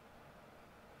not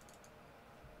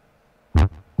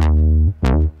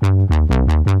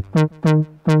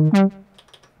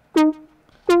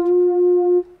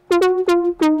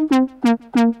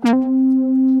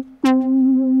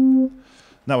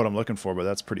what I'm looking for, but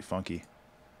that's pretty funky.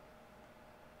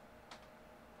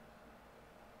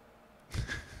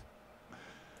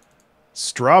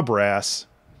 Straw brass.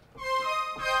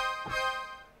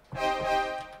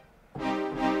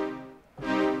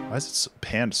 Why is it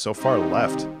panned so far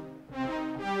left?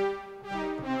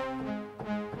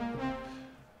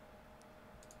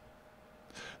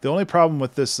 The only problem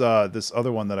with this this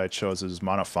other one that I chose is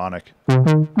monophonic.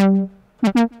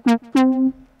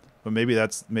 But maybe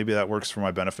that works for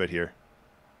my benefit here.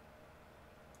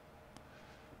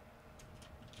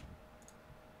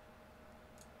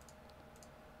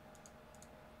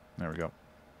 There we go.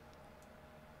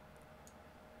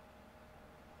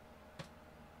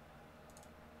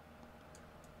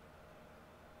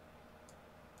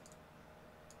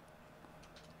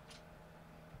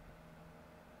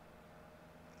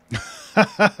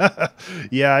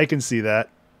 Yeah, I can see that.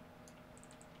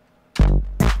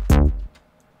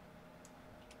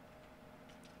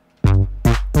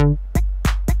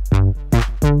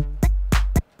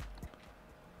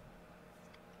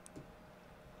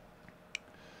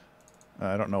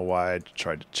 I don't know why I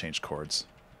tried to change chords.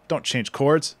 Don't change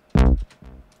chords.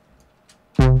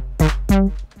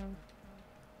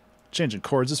 Changing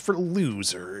chords is for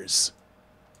losers.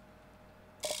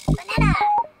 Banana.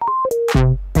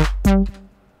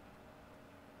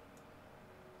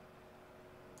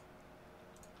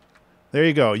 There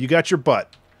you go. You got your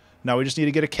butt. Now we just need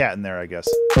to get a cat in there, I guess.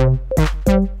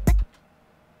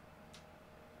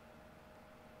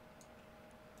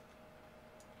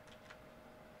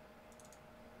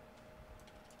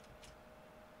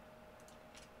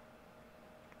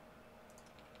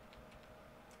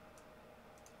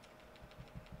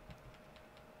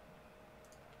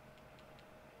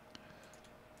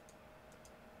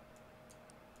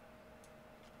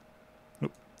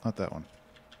 Nope, not that one.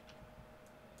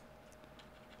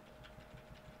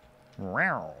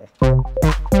 Wow.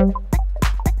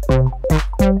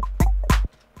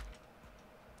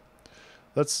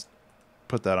 Let's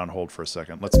put that on hold for a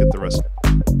second. Let's get the rest.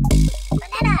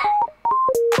 Banana.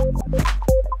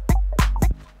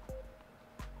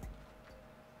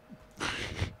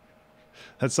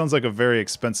 That sounds like a very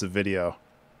expensive video.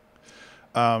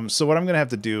 So what I'm going to have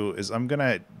to do is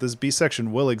this B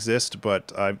section will exist,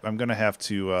 but I'm going to have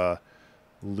to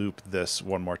loop this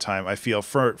one more time. I feel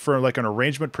for like an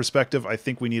arrangement perspective, I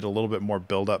think we need a little bit more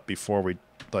build up before we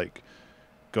like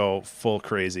go full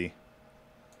crazy.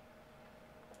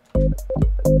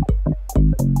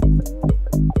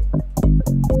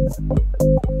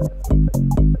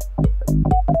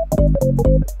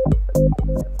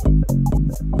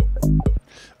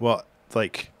 Well,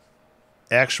 like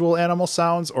actual animal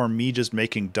sounds or me just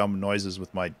making dumb noises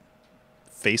with my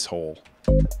face hole.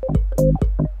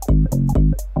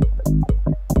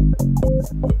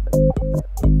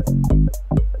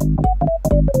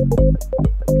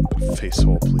 Face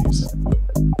hole, please.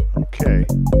 Okay.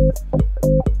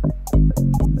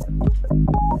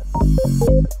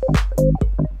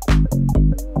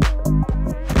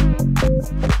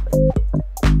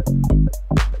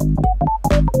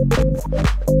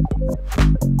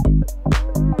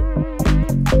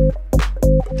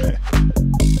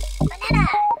 Banana.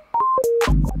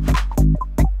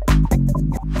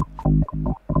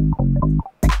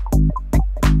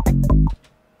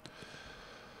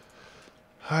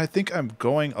 I think I'm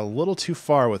going a little too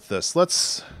far with this.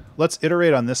 Let's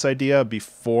iterate on this idea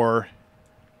before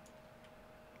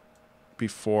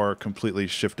completely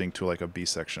shifting to like a B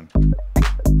section.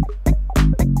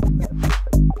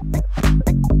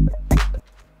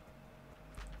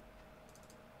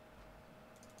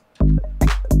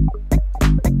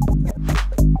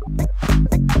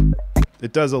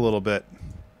 It does a little bit,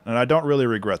 and I don't really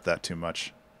regret that too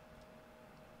much.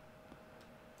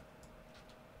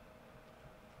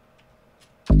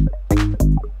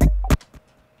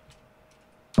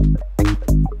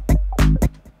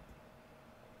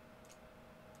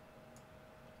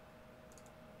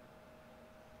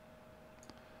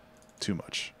 Too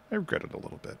much. I regret it a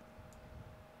little bit.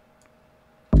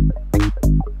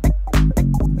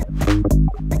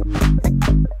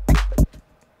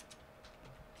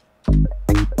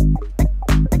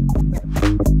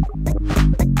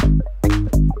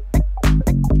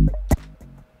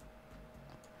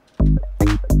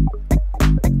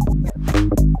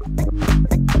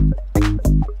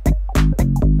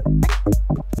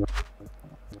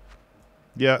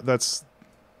 Yeah, that's...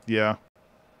 yeah.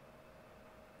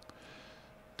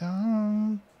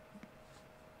 Dum,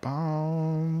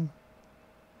 bum.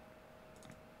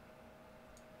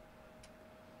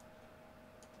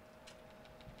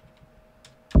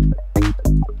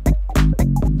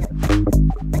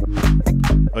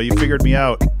 Oh, you figured me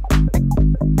out.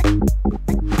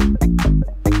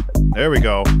 There we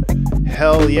go.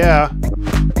 Hell yeah.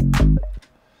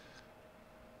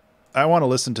 I want to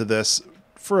listen to this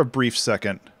for a brief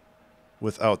second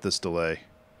without this delay.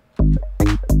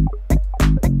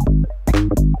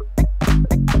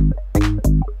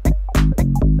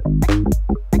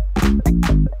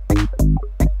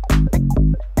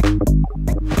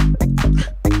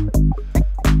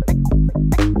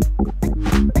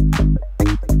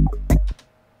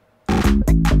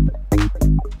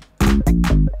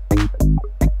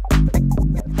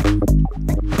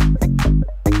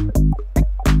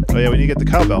 Oh yeah, we need to get the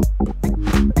cowbell.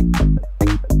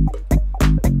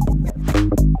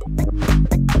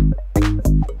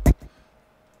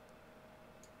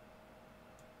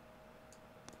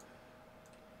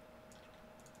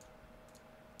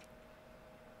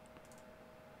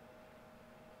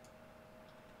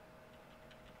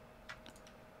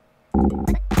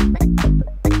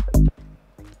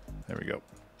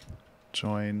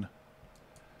 join,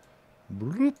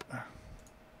 bloop,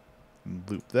 and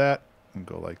loop that, and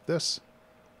go like this.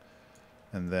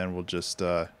 And then we'll just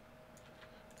get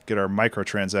our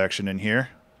microtransaction in here.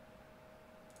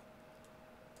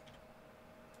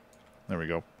 There we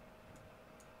go.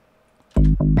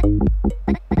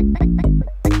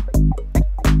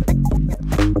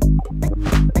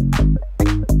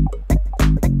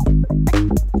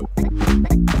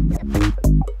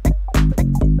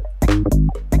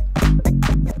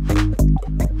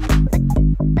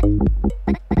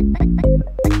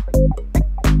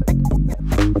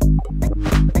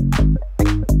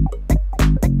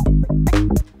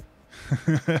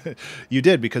 You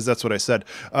did, because that's what I said.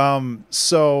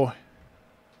 So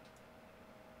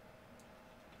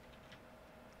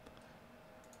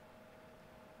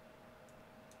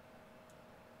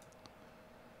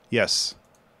yes.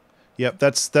 Yep,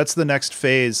 that's the next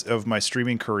phase of my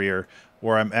streaming career,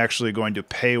 where I'm actually going to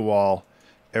paywall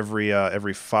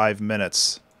every 5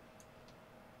 minutes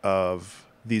of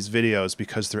these videos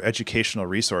because they're educational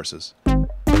resources.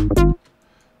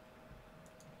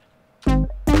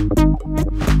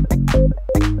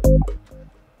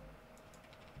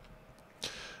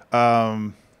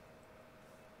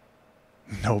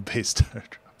 No bass drop.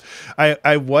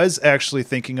 I was actually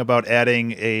thinking about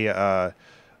adding a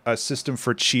system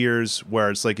for cheers where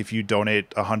it's like if you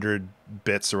donate 100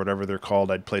 bits or whatever they're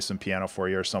called, I'd play some piano for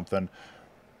you or something.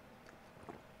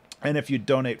 And if you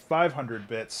donate 500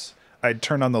 bits, I'd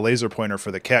turn on the laser pointer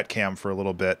for the cat cam for a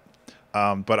little bit.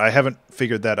 But I haven't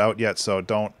figured that out yet, so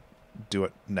don't do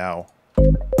it now.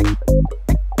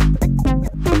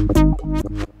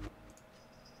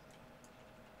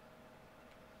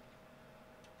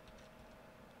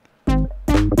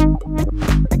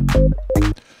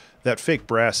 That fake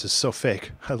brass is so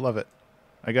fake. I love it.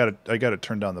 I gotta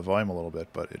turn down the volume a little bit,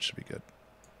 but it should be good.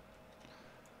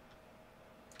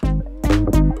 I'm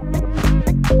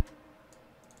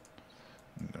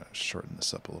gonna shorten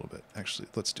this up a little bit. Actually,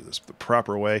 let's do this the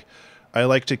proper way. I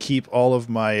like to keep all of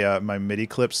my my MIDI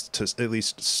clips to at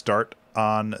least start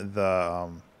on the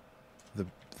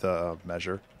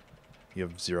measure. You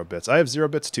have 0 bits. I have 0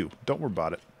 bits too. Don't worry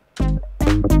about it.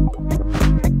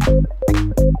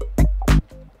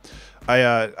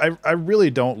 I really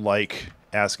don't like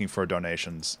asking for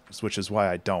donations, which is why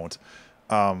I don't.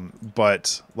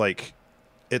 But like,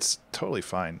 it's totally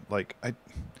fine. Like I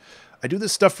do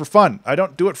this stuff for fun. I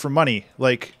don't do it for money.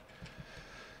 Like,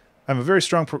 I'm a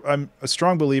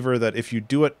strong believer that if you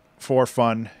do it for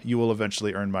fun, you will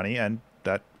eventually earn money, and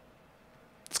that's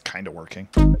kind of working.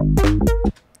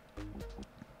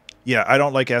 Yeah, I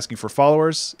don't like asking for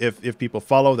followers. If people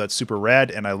follow, that's super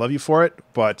rad, and I love you for it.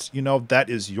 But, you know, that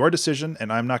is your decision,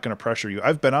 and I'm not going to pressure you.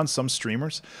 I've been on some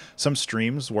streams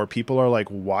where people are, like,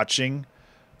 watching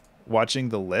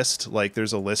the list. Like,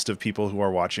 there's a list of people who are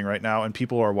watching right now, and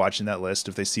people are watching that list.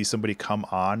 If they see somebody come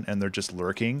on and they're just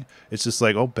lurking, it's just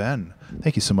like, oh, Ben,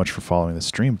 thank you so much for following the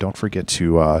stream. Don't forget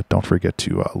to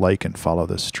like and follow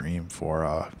the stream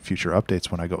for future updates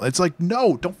when I go. It's like,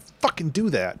 no, don't fucking do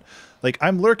that. Like,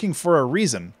 I'm lurking for a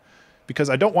reason, because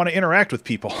I don't want to interact with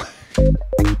people.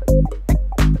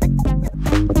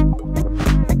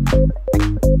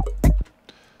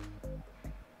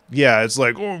 Yeah, it's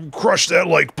like, oh, crush that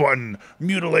like button,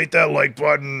 mutilate that like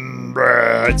button.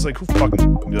 It's like, who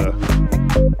fucking...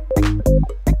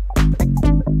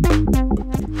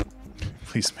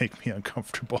 Please make me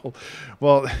uncomfortable.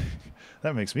 Well,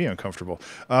 that makes me uncomfortable.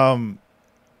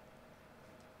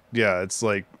 Yeah, it's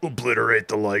like, obliterate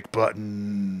the like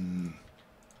button.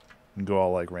 And go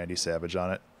all like Randy Savage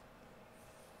on it.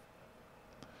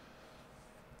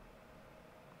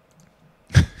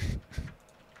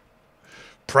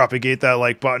 Propagate that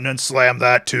like button and slam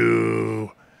that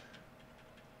too.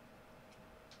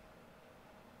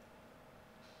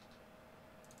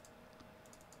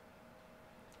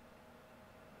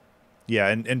 Yeah,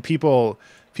 and people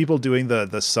doing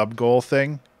the sub goal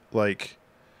thing, like,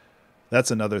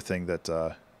 that's another thing that,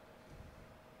 ugh,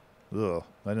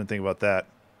 I didn't think about that.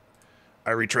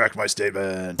 I retract my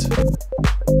statement.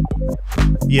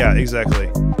 Yeah, exactly.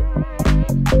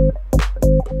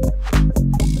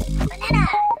 Banana.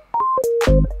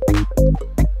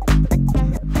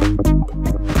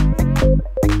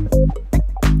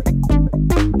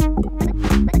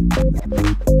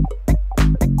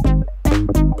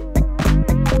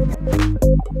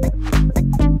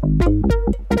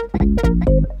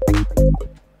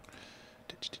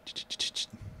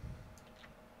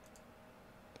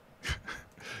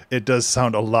 It does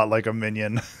sound a lot like a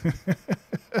minion.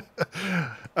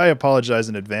 I apologize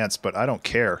in advance, but I don't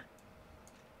care.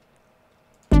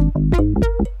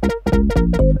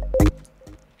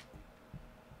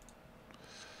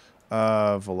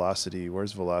 velocity.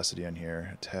 Where's velocity on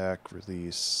here? Attack,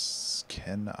 release.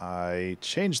 Can I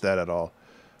change that at all?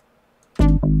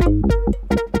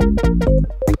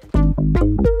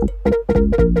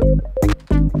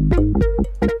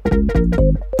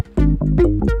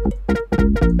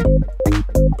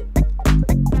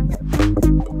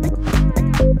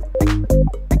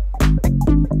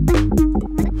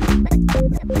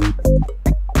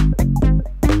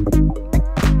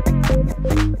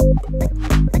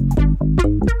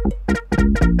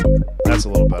 That's a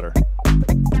little better.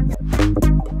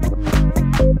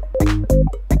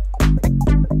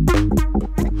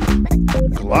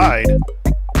 Glide?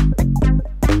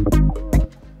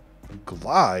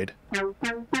 Glide?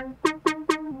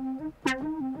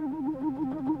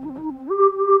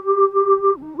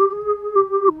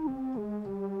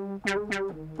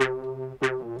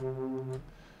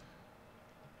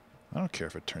 I don't care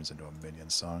if it turns into a Minion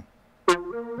song.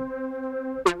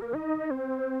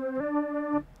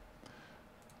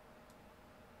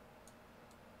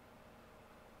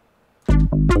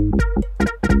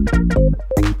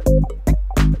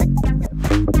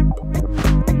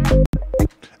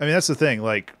 I mean, that's the thing.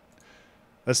 Like,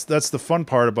 that's the fun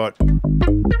part about.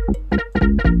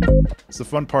 It's the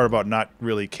fun part about not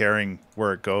really caring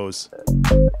where it goes.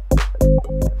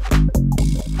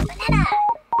 Banana.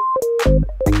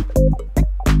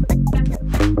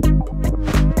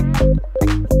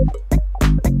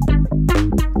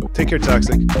 Take care,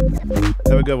 Toxic.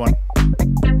 Have a good one.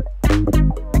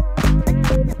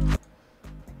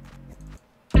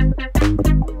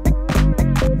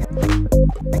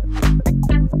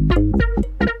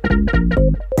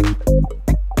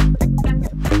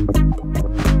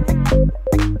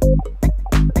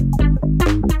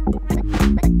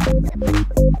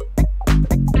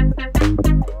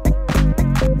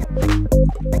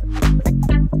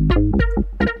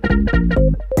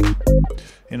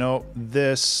 You know,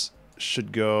 this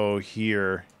should go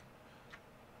here.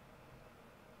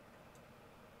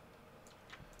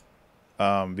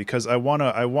 Because I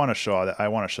wanna show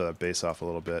that bass off a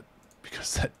little bit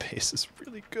because that bass is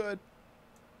really good.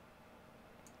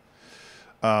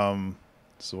 So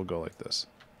we'll go like this.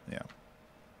 Yeah.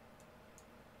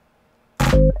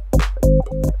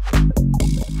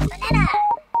 Banana.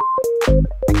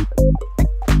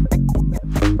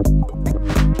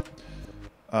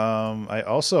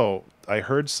 I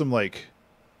heard some like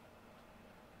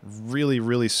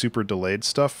really super delayed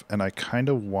stuff, and I kind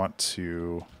of want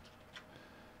to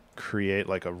create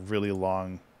like a really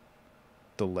long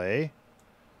delay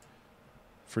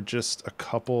for just a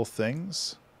couple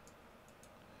things.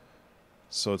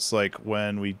 So it's like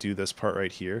when we do this part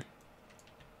right here,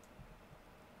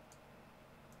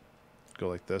 go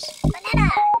like this.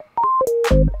 Banana.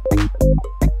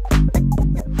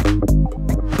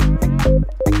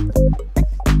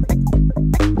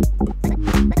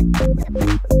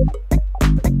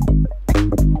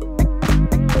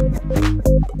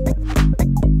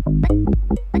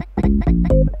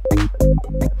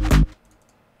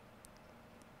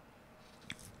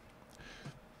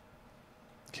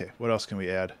 Okay, what else can we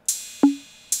add?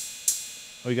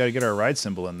 Oh, we got to get our ride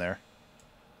cymbal in there.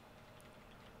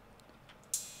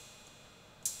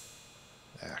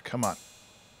 Ah, come on.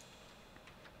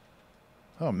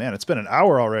 Oh man, it's been an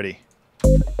hour already.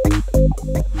 You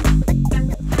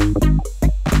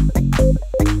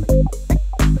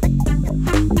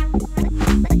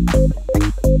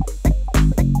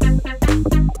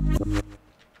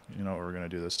know what we're gonna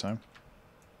do this time?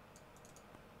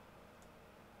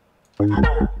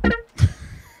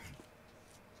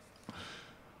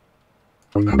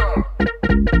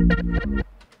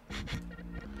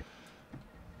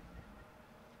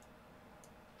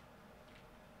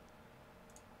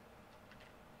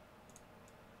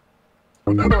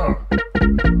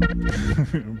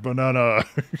 Banana.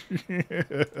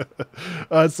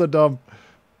 Oh, that's so dumb.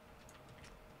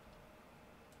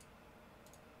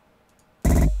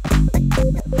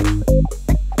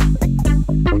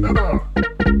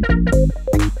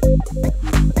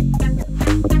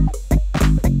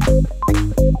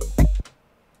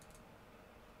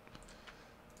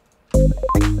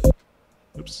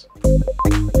 Oops.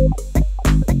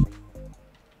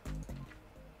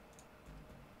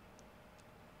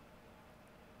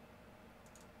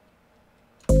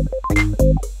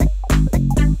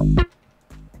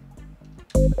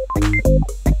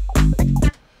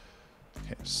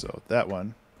 Okay, so that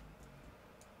one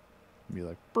be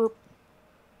like burp.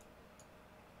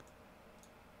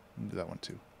 And do that one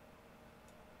too.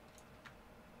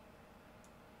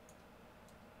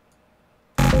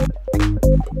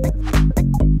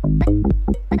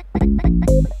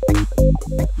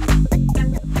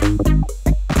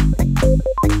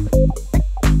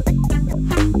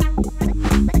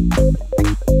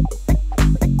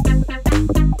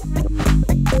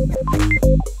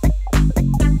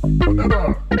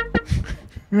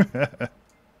 There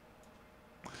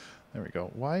we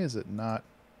go. Why is it not?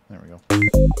 There we go.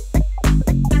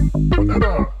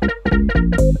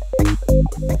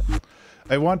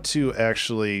 I want to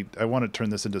turn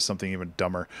this into something even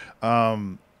dumber.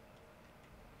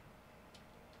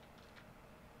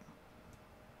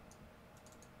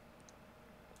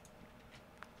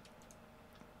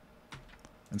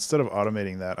 Instead of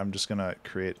automating that, I'm just going to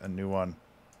create a new one.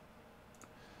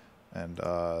 And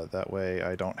that way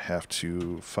I don't have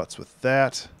to futz with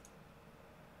that.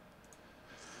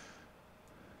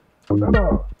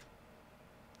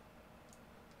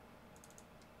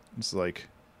 It's like...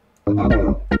 I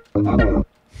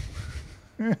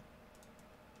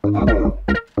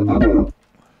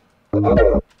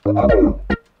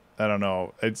don't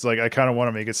know. It's like I kind of want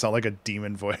to make it sound like a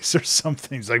demon voice or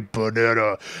something. It's like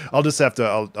banana. I'll just have to.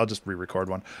 I'll just re-record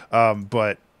one.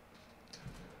 But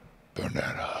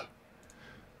banana.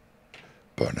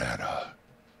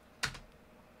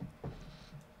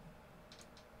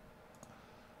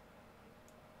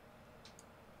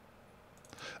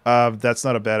 That's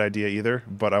not a bad idea either.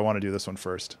 But I want to do this one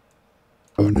first.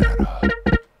 Banana.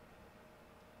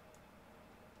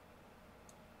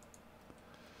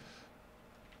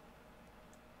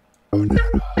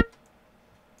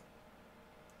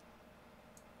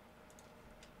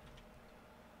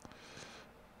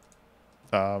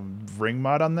 Ring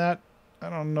mod on that? I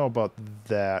don't know about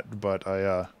that, but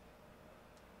I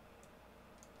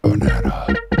banana.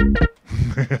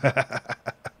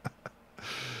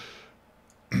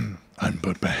 I'm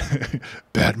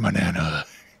bad banana.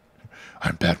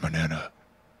 I'm bad banana.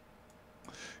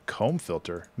 Comb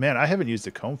filter. Man, I haven't used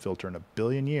a comb filter in a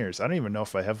billion years. I don't even know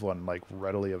if I have one like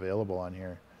readily available on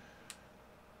here.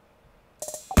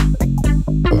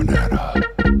 Banana.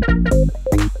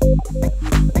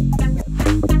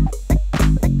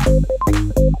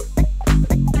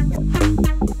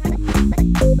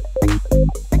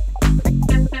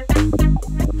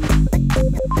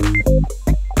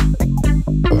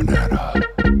 Banana.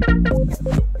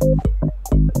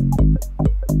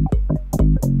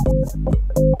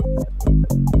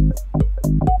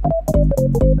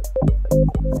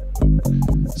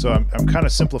 So I'm kind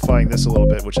of simplifying this a little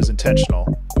bit, which is intentional.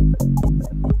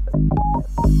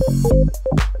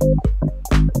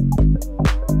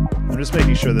 I'm just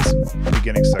making sure this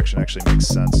beginning section actually makes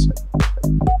sense.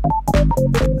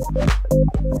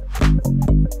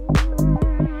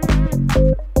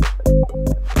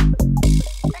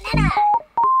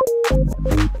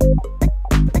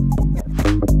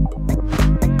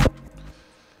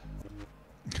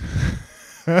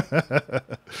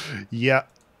 Yeah.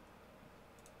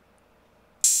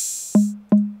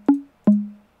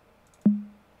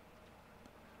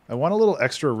 I want a little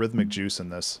extra rhythmic juice in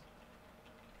this.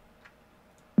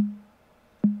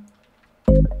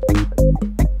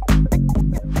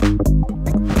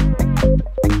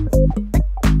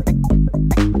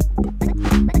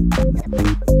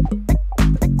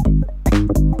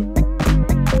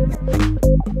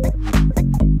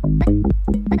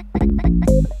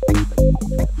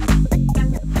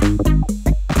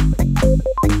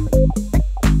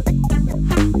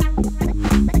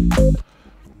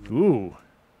 Ooh.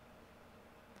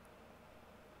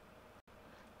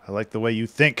 I like the way you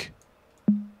think.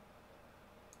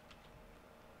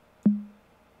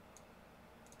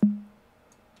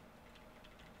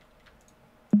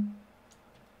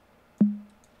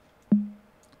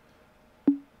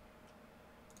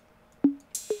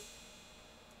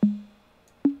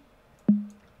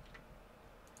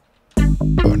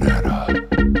 Banana.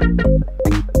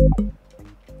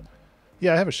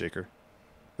 Yeah, I have a shaker.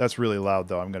 That's really loud,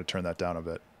 though. I'm going to turn that down a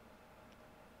bit.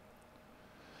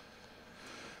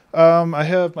 I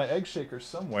have my egg shaker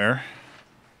somewhere.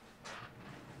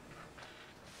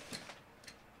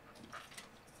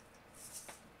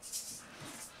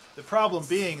 The problem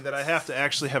being that I have to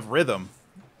actually have rhythm.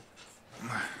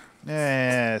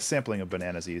 Sampling a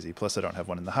banana is easy. Plus, I don't have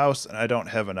one in the house, and I don't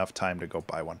have enough time to go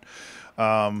buy one.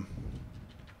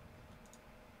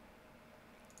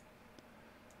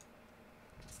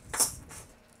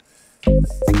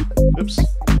 Oops.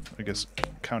 I guess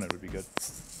counted would be good.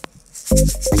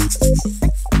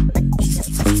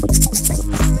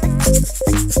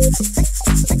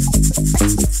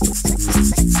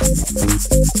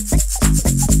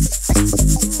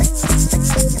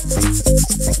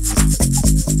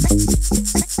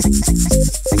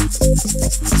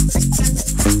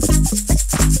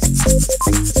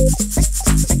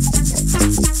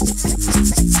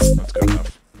 That's good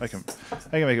enough. I can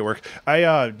make it work.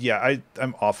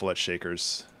 I'm awful at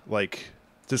shakers. Like,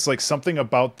 there's like something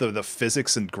about the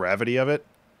physics and gravity of it.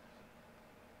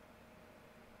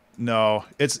 No,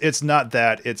 it's not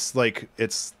that. It's like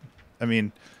it's. I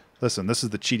mean, listen, this is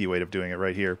the cheaty way of doing it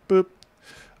right here. Boop.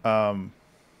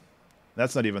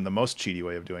 That's not even the most cheaty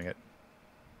way of doing it.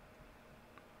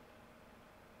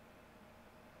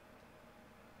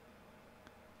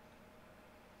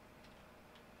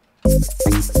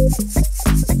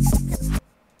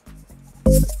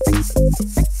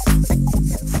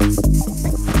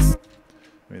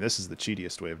 I mean, this is the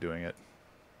cheatiest way of doing it.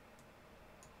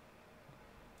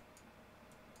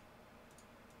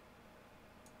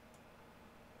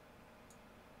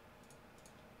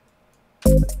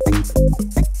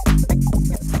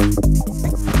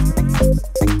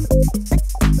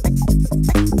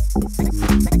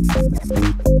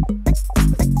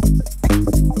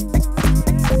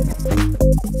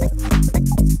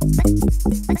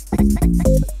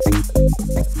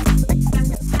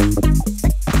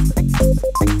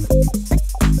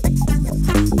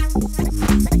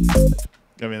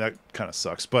 I mean, that kind of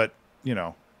sucks, but, you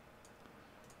know.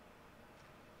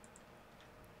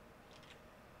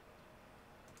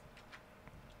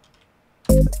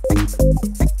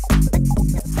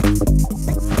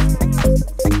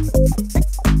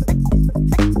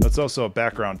 That's also a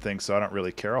background thing, so I don't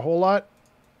really care a whole lot,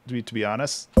 to be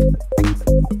honest.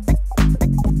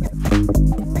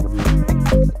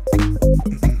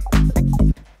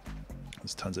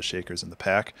 There's tons of shakers in the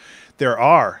pack. There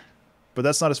are, but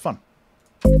that's not as fun.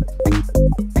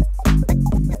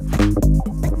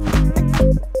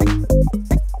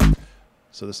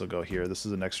 So this will go here. This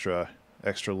is an extra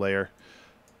layer.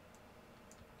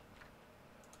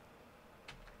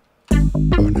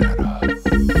 Banana.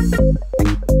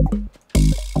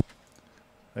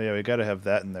 Oh yeah, we got to have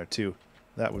that in there too.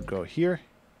 That would go here.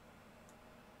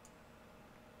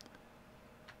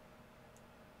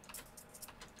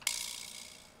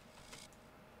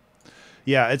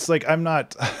 Yeah, it's like I'm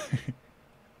not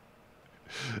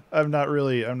I'm not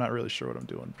really sure what I'm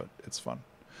doing, but it's fun.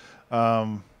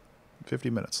 50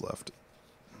 minutes left.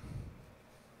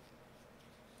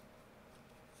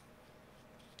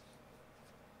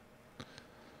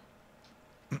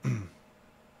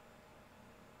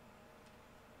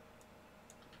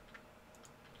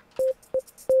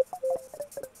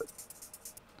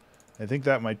 I think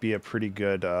that might be a pretty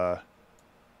good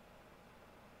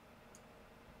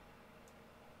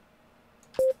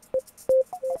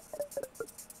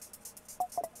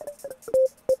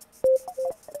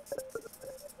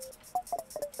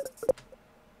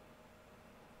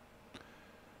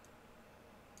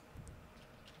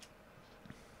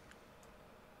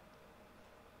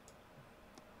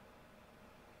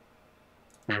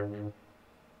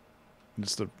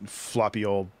just a floppy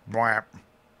old bwap.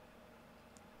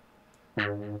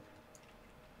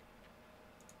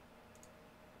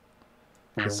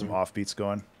 Get some offbeats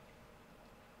going.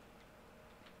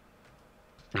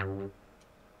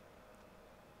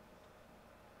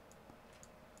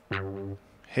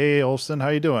 Hey Olson, how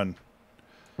you doing?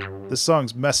 This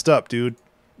song's messed up, dude.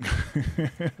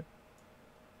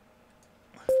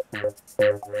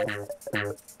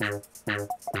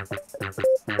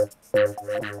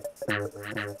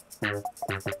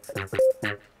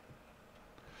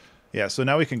 Yeah, so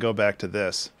now we can go back to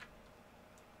this.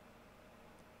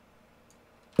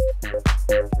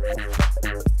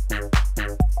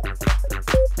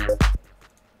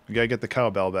 We gotta get the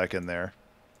cowbell back in there.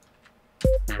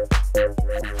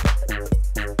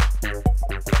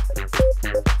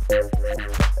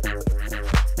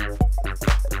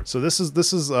 So this is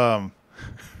this is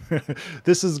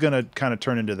gonna kind of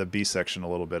turn into the B section a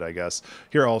little bit, I guess.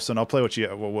 Here, Olson, I'll play what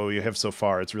you have so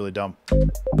far. It's really dumb.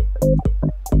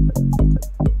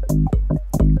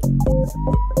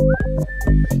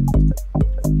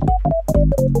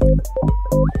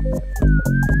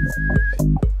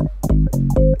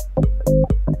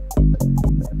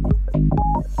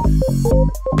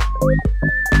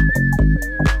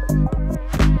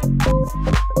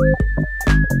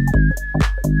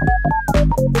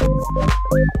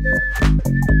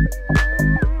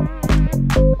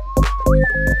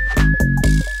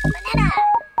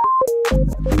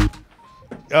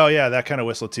 Oh yeah, that kind of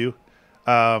whistle too.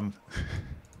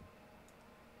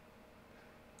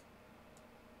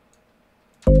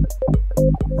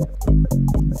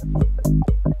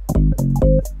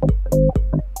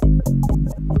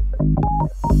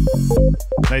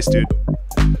 Nice, dude.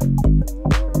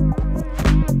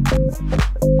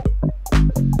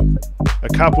 A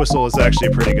cop whistle is actually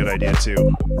a pretty good idea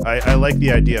too. I like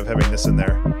the idea of having this in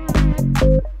there.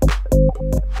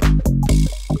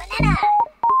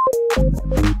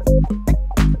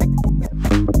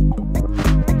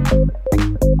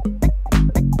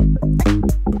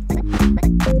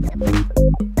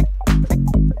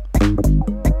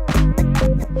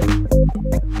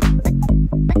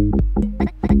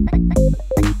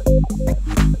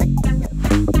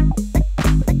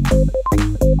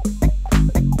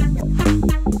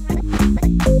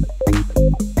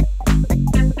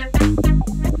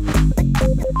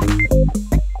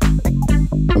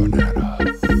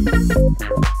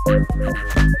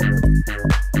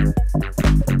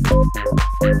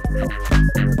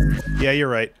 Yeah, you're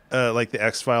right. Like the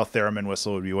X-File theremin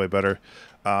whistle would be way better.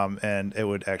 And it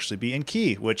would actually be in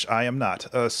key, which I am not.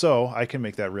 So I can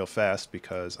make that real fast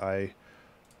because I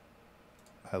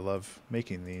love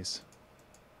making these.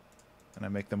 And I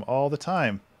make them all the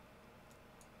time.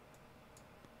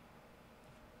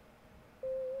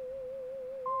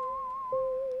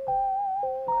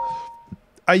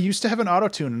 I used to have an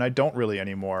auto-tune and I don't really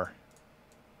anymore.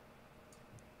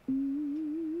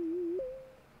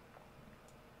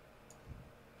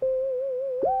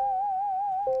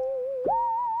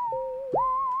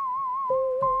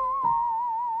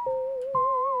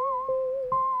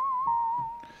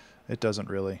 It doesn't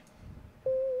really.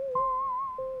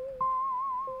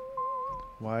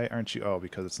 Why aren't you? Oh,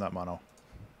 because it's not mono.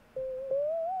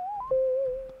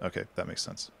 Okay, that makes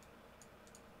sense.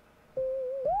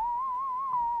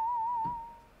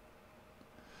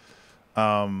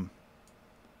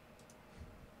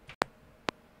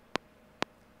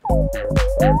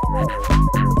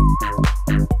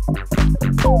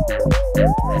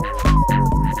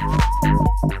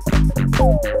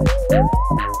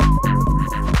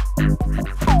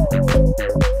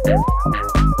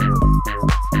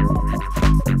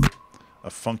 A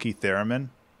funky theremin.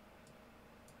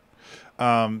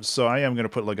 So I am going to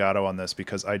put legato on this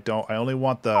because I only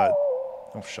want the...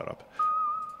 Oh, shut up.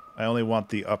 I only want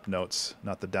the up notes,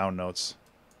 not the down notes.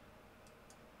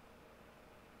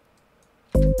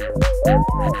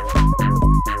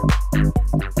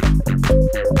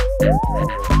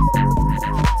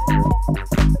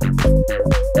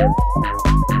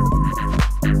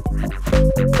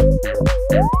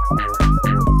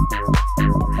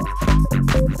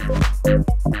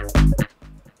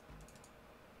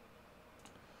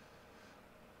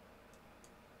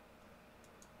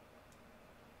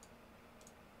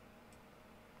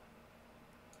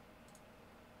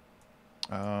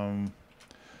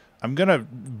 I'm going to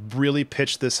really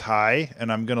pitch this high,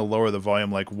 and I'm going to lower the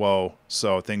volume like, whoa,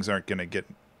 so things aren't going to get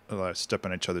step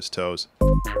on each other's toes.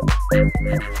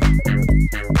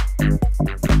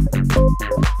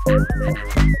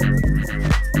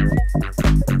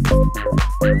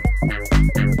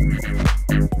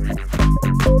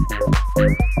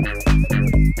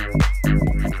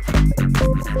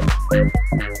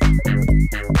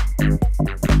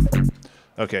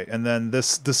 Okay, and then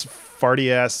this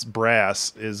farty ass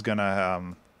brass is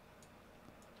gonna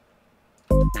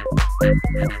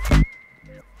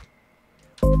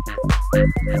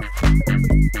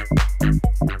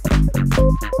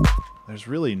there's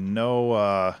really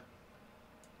no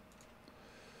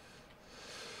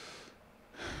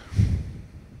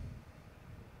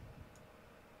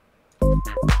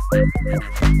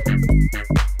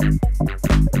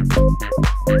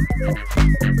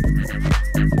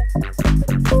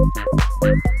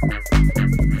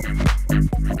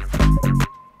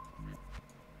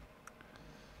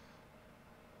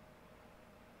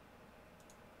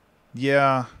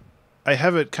yeah, I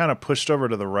have it kind of pushed over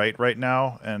to the right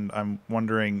now, and I'm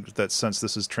wondering that since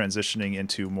this is transitioning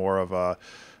into more of a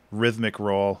rhythmic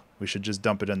roll, we should just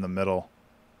dump it in the middle.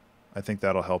 I think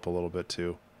that'll help a little bit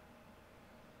too.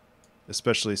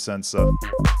 Especially since...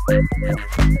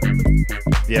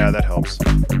 yeah, that helps.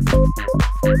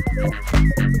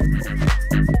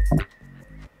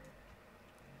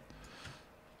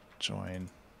 Join.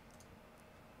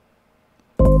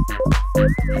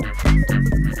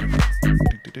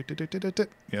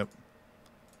 Yep.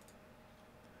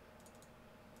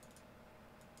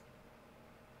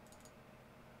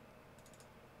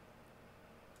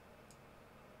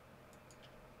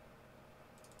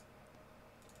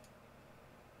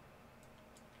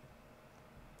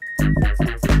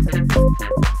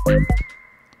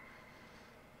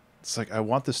 It's like, I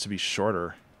want this to be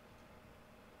shorter.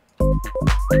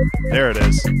 There it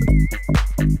is.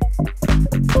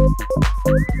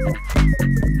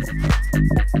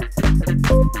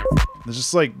 It's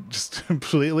just like, just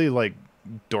completely like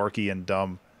dorky and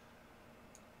dumb.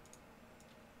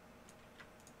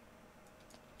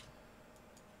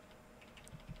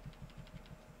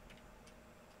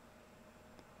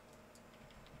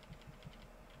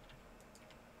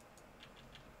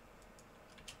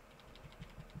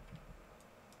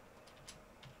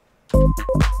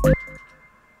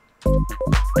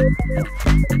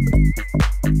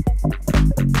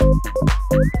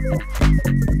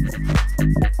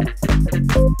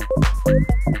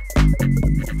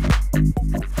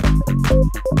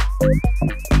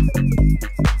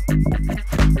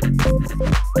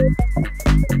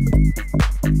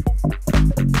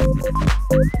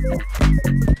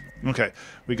 Okay,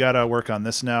 we gotta work on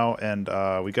this now, and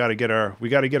we gotta get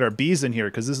our B's in here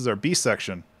because this is our B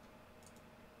section.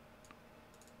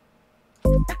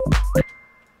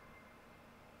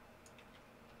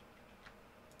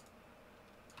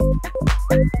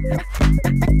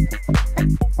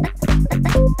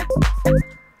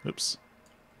 Oops.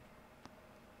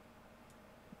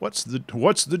 What's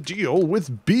the deal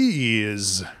with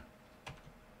bees?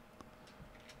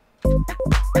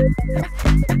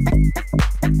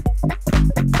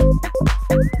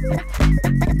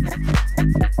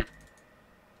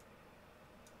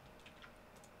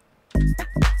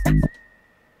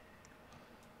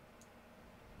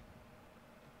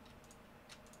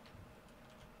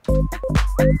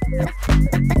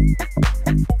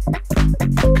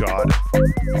 God.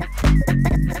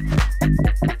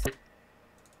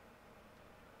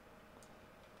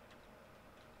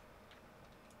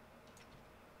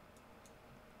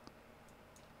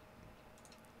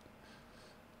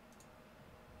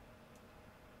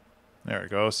 There it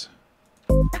goes.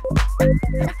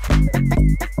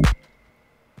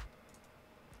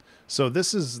 So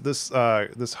this is this high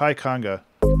conga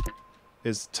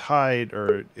is tied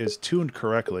or is tuned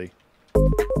correctly.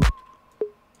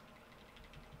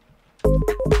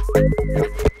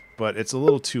 But it's a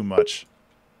little too much.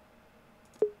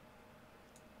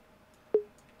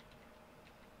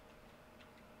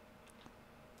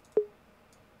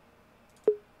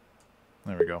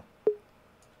 There we go.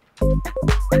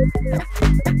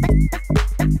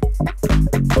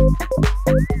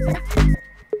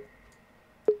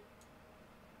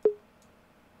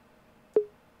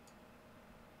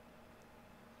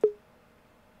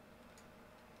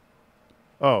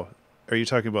 Oh, are you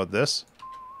talking about this?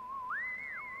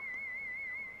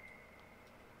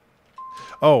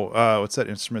 Oh, what's that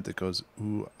instrument that goes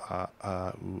ooh ah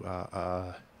ah ooh ah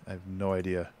ah? I have no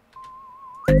idea.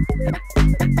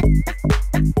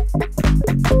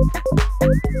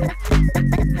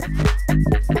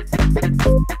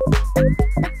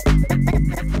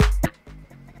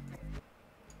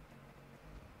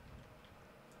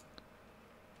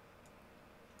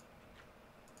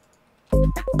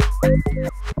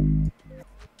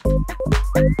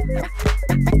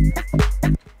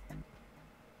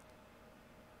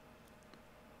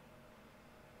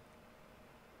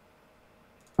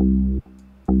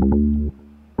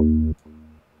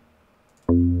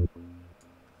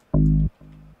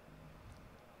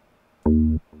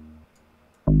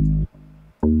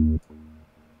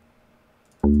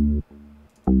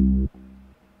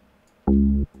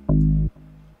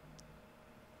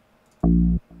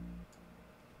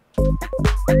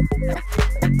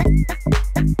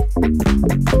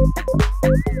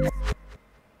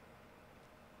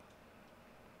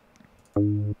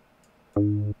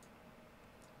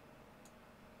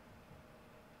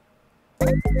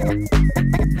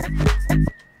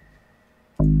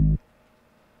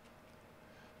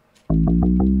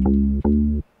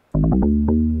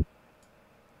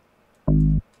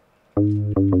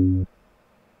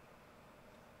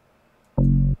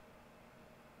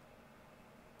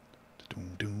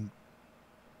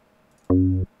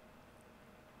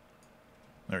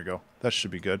 There we go. That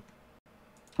should be good.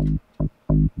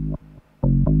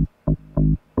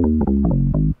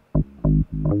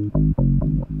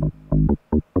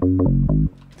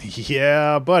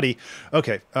 Yeah, buddy.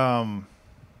 Okay.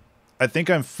 I think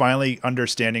I'm finally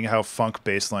understanding how funk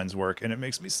bass lines work, and it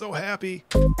makes me so happy.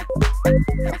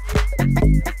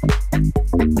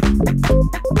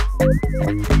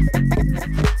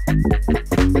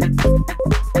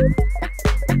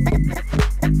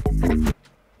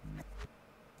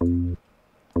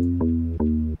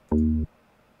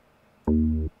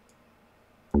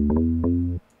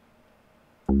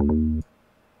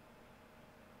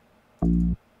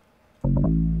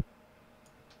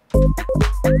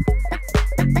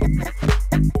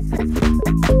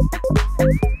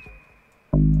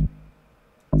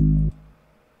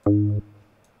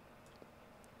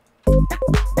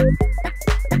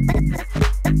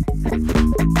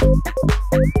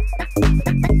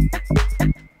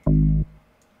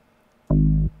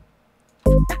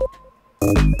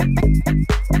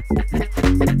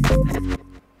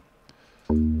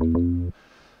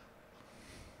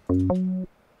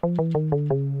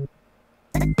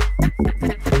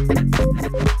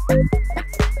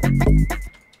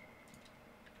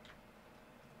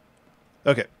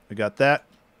 Okay, we got that.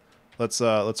 Let's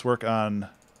work on.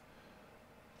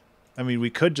 I mean, we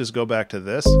could just go back to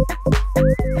this.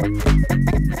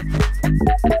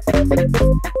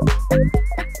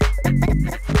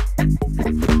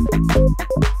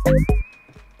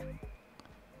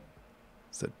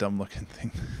 It's that dumb looking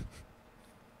thing.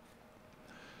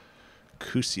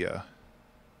 Cusia.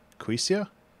 Cuisia?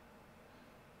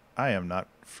 I am not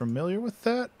familiar with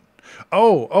that.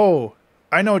 Oh,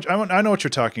 I know what you're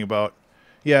talking about.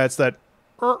 Yeah, it's that.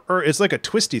 It's like a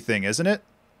twisty thing, isn't it?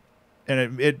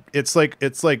 and it's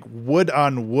like wood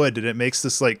on wood, and it makes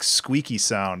this like squeaky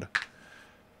sound.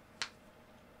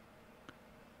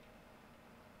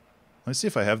 Let's see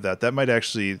if I have that. That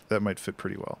might fit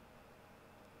pretty well.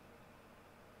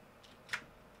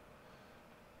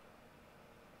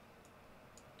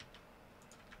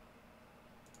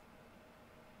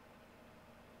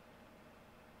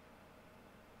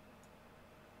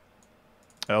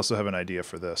 I also have an idea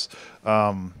for this.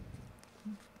 But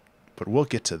we'll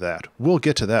get to that. We'll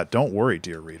get to that. Don't worry,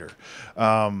 dear reader.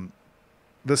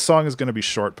 This song is going to be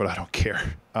short, but I don't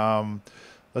care.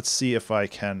 Let's see if I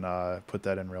can put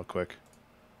that in real quick.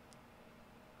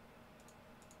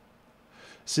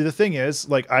 See, the thing is,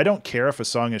 like, I don't care if a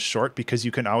song is short because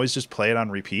you can always just play it on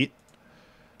repeat.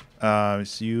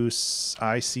 Use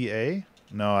ICA?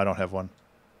 No, I don't have one.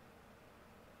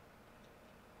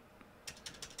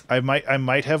 I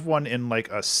might have one in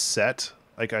like a set.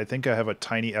 Like I think I have a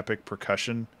Tiny Epic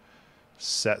percussion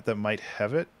set that might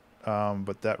have it,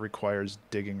 but that requires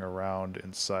digging around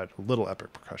inside Little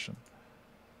Epic percussion.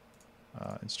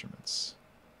 Instruments.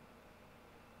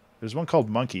 There's one called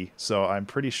Monkey, so I'm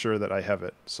pretty sure that I have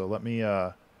it. So let me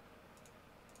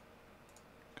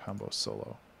combo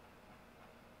solo.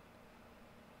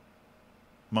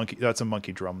 Monkey. That's a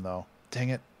monkey drum though. Dang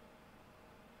it.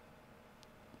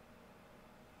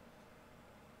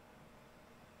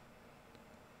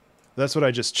 That's what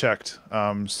I just checked.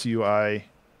 CUI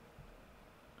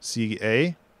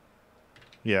CA.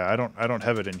 Yeah, I don't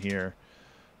have it in here,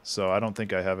 so I don't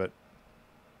think I have it.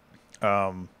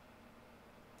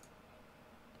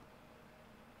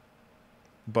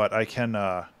 But I can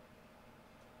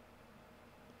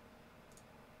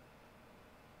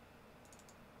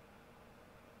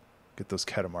get those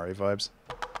Katamari vibes.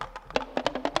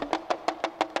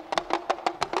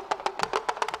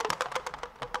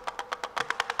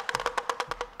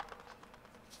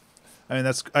 I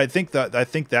mean, I think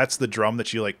that's the drum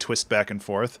that you like twist back and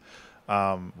forth,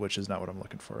 which is not what I'm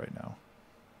looking for right now.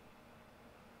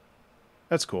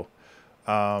 That's cool.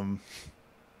 I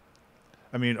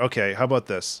mean, okay, how about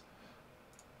this?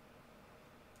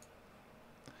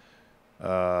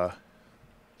 You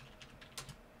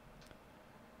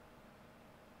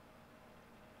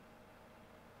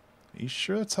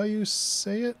sure that's how you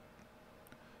say it?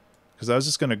 Because I was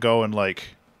just gonna go and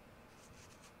like.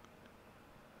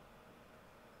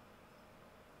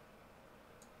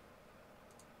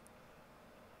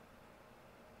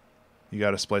 You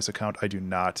got a Splice account? I do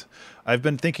not. I've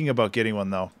been thinking about getting one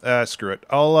though. Screw it.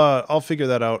 I'll figure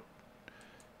that out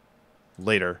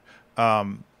later.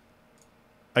 I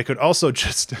could also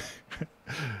just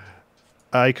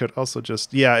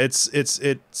yeah,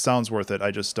 it sounds worth it.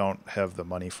 I just don't have the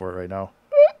money for it right now.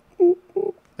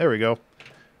 There we go.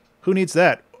 Who needs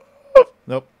that?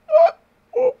 Nope.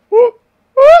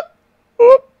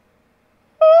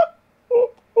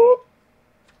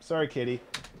 Sorry, kitty.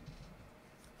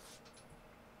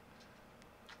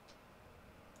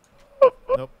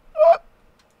 Nope.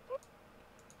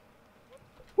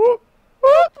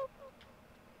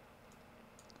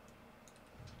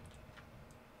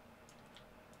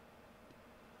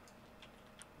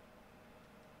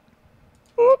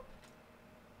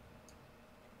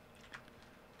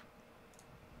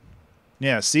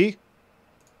 Yeah, see?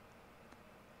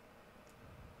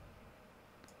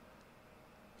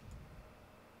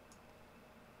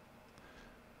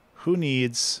 Who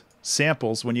needs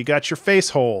samples when you got your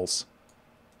face holes?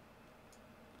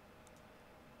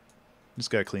 Just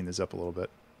gotta clean this up a little bit.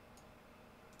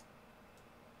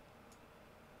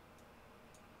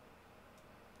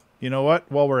 You know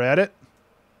what? While we're at it,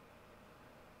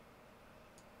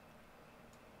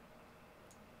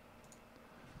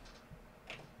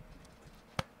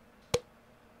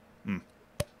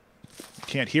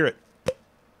 can't hear it.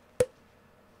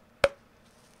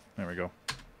 There we go.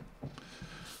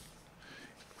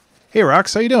 Hey,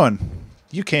 Rox, how you doing?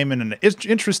 You came in an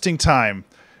interesting time.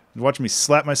 Watch me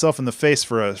slap myself in the face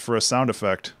for a sound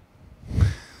effect.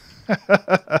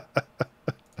 How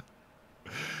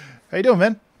you doing,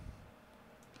 man?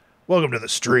 Welcome to the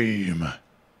stream.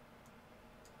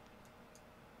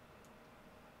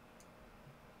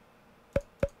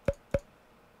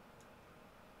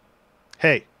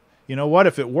 Hey, you know what?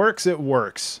 If it works, it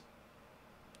works.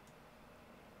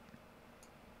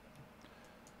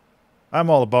 I'm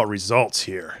all about results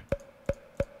here.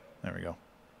 There we go.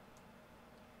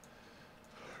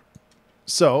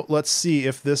 So let's see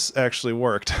if this actually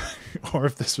worked or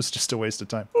if this was just a waste of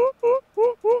time.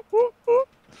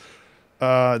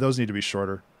 Those need to be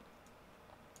shorter.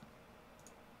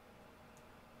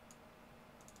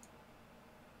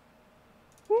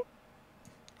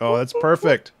 Oh, that's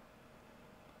perfect.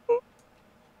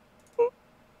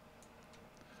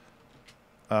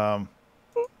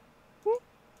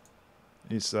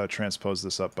 He's transposed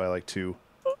this up by like 2.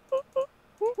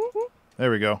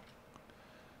 There we go.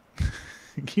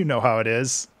 You know how it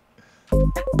is.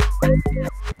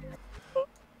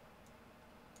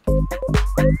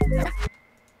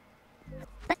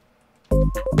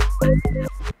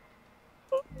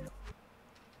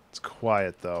 It's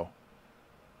quiet though.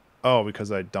 Oh,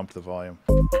 because I dumped the volume.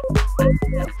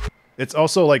 It's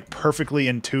also like perfectly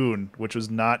in tune, which was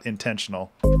not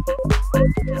intentional.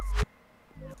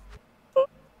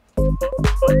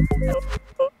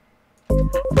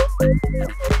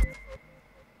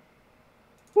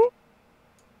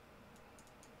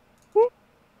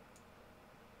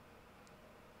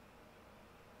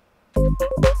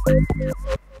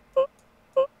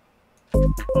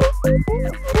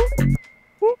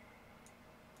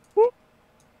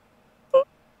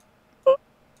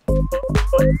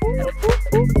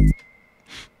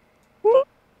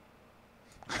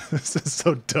 This is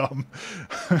so dumb.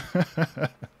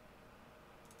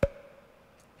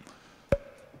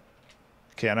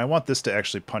 Okay, and I want this to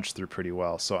actually punch through pretty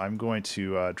well, so I'm going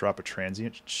to drop a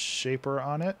transient shaper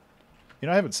on it. You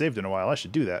know, I haven't saved in a while. I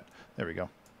should do that. There we go.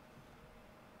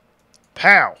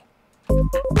 Pow!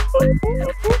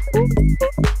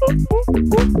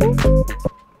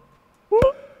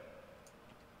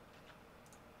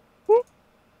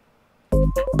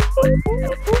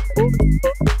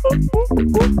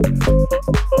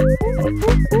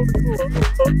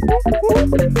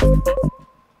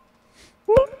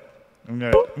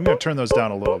 I'm gonna turn those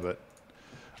down a little bit.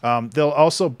 They'll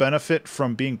also benefit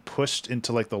from being pushed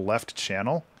into like the left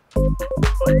channel.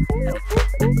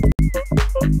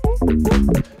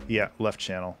 Yeah, left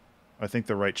channel. I think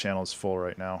the right channel is full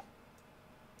right now.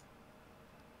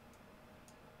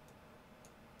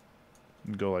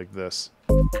 And go like this.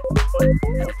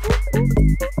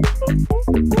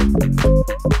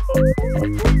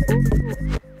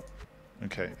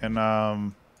 Okay, and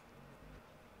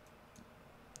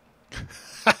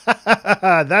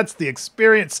that's the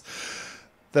experience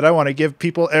that I want to give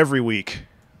people every week.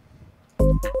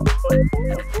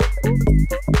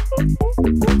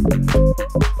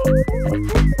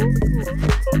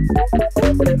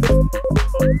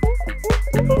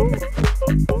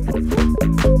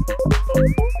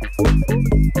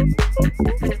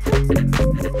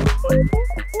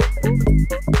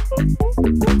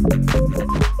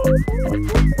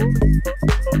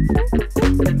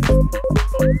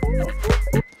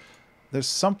 There's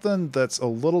something that's a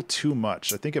little too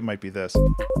much. I think it might be this.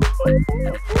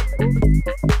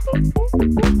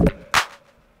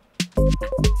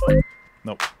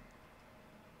 Nope.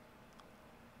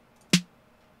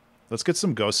 Let's get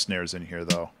some ghost snares in here,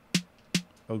 though.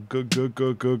 Oh, ghost.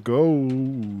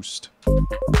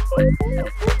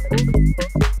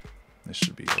 This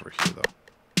should be over here, though.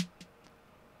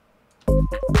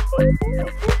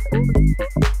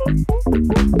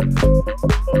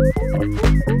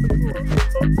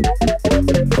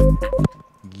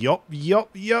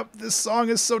 Yup. This song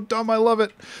is so dumb. I love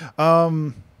it.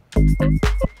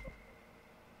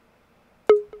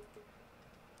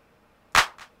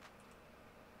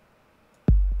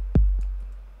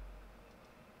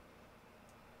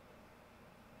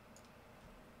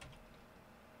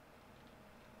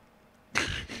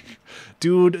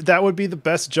 Dude, that would be the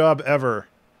best job ever.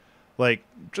 Like,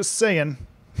 just saying.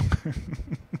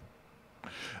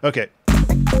 Okay.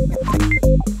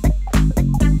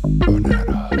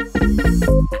 Banana.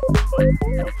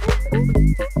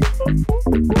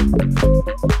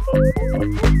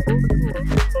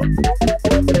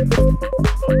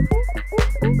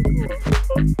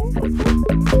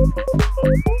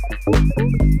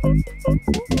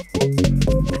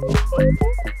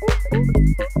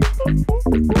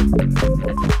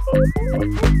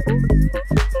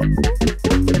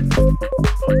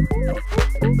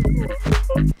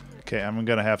 Okay,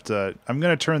 I'm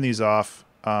gonna turn these off.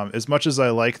 As much as I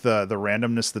like the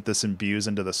randomness that this imbues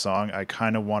into the song, I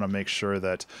kind of want to make sure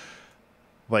that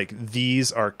like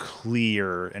these are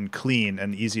clear and clean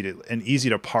and easy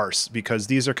to parse, because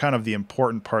these are kind of the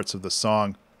important parts of the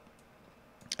song,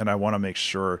 and I want to make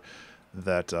sure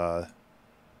that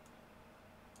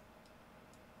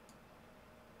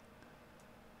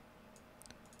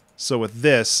so with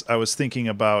this, I was thinking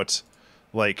about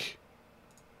like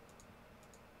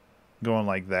going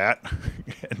like that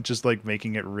and just like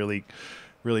making it really,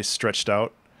 really stretched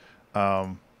out.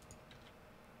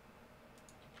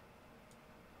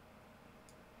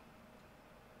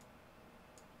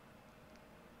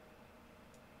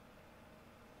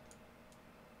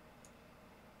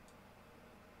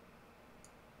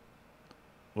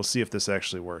 We'll see if this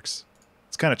actually works.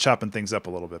 It's kind of chopping things up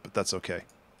a little bit, but that's okay.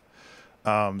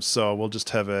 So we'll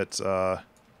just have it,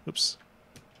 oops,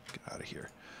 get out of here.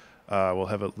 We'll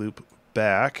have it loop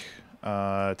back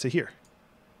to here.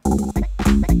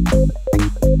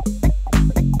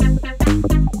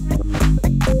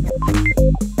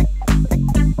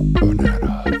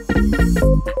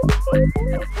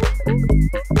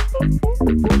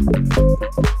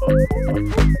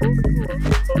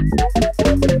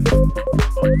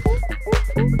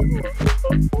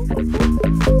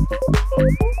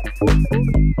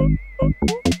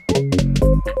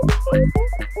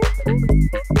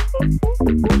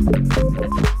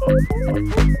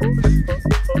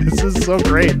 This is so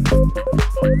great.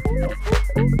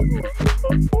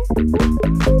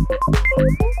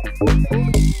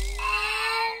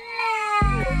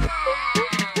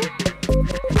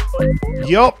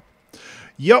 Yup.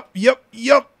 Yup, yup,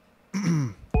 yup.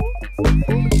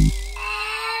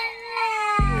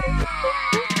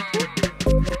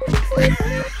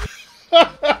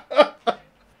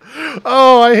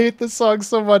 Oh, I hate this song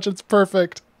so much. It's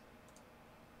perfect.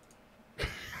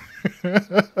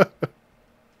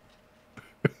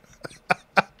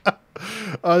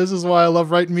 Oh, this is why I love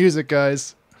writing music,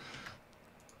 guys.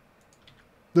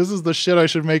 This is the shit I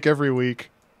should make every week.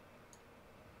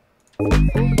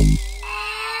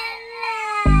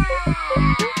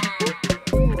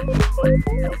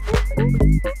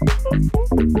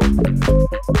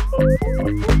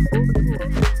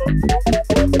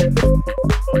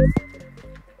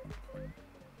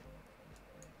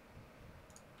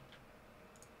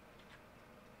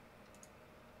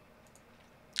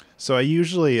 So I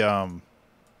usually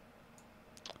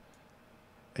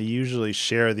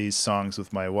share these songs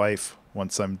with my wife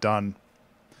once I'm done.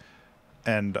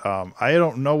 And I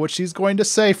don't know what she's going to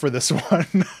say for this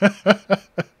one.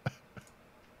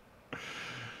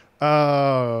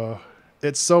 Oh,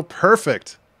 it's so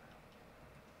perfect.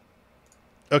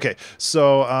 Okay,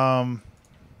 so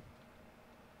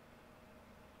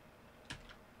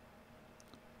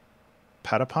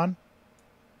Patapon?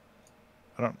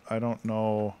 I don't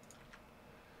know.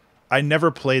 I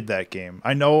never played that game.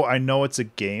 I know it's a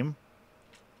game.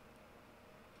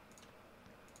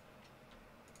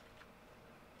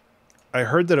 I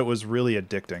heard that it was really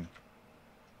addicting.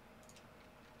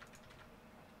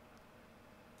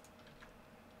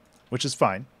 Which is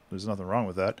fine. There's nothing wrong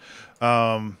with that.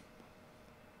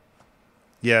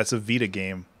 Yeah, it's a Vita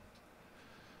game.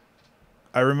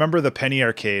 I remember the Penny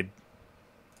Arcade.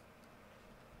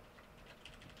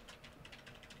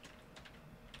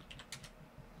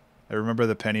 I remember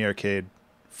the Penny Arcade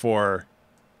for...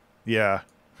 Yeah.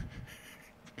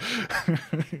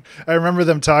 I remember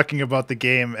them talking about the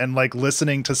game and like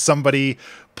listening to somebody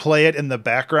play it in the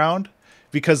background,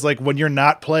 because like when you're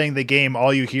not playing the game,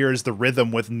 all you hear is the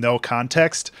rhythm with no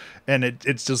context, and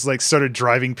it's just like started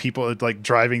driving people, like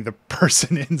driving the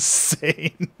person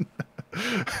insane.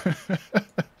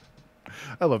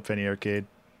 I love Penny Arcade.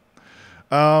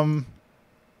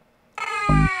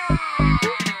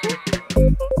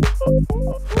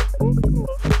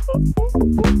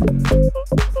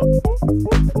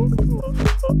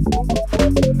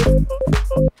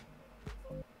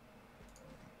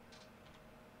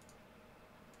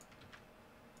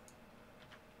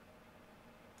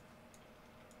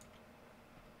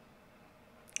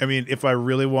 I mean, if I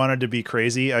really wanted to be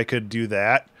crazy, I could do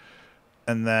that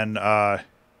and then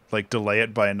like delay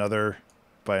it by another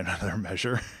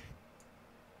measure.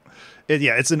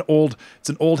 Yeah, it's an old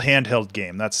handheld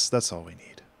game. That's all we need.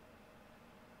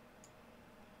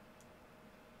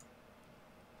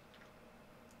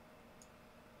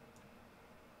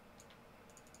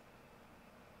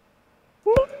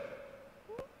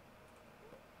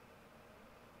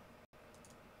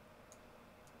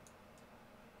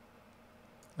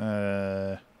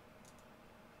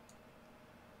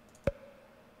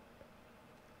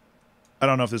 I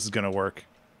don't know if this is going to work.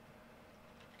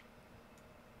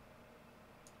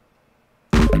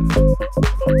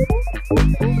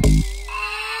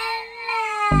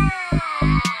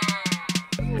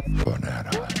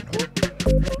 Banana.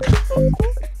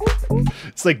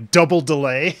 It's like double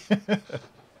delay.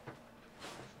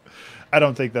 I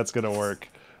don't think that's going to work.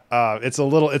 It's a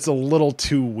little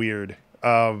too weird.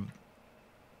 Banana.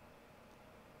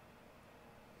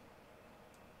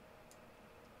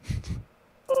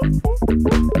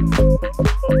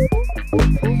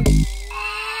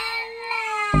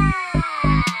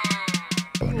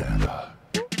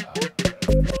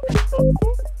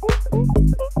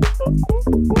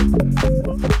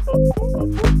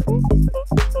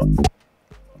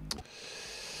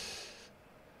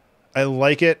 I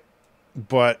like it,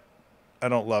 but I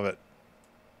don't love it.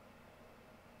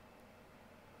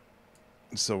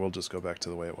 So we'll just go back to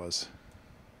the way it was.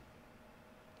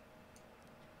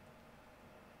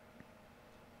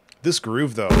 This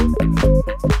groove, though.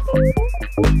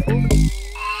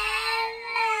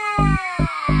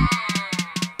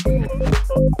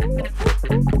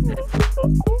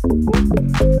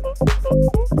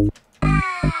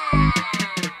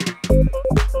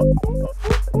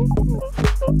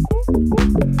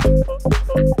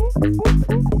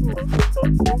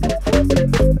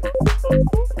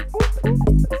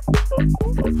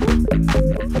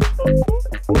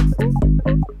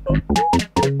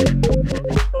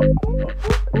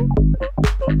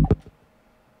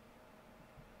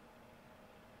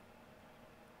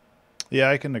 Yeah,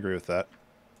 I can agree with that.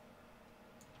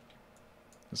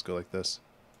 Let's go like this.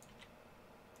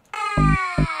 There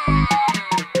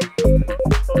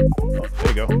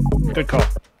you go. Good call.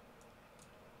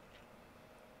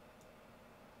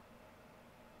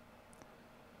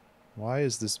 Why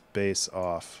is this bass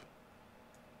off?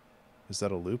 Is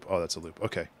that a loop? Oh, that's a loop.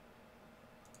 Okay.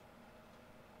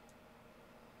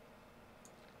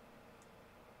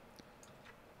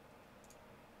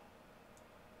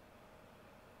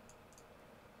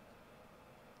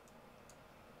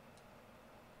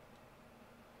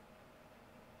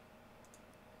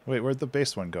 Wait, where'd the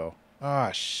bass one go?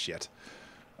 Ah, shit.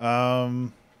 Did I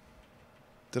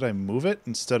move it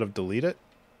instead of delete it?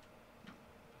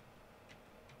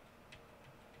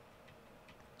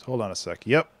 Hold on a sec.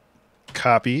 Yep.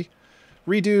 Copy.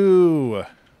 Redo.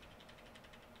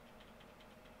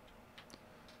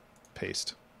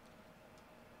 Paste.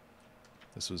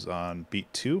 This was on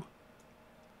beat 2.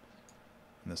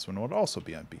 And this one would also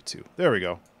be on beat 2. There we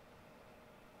go.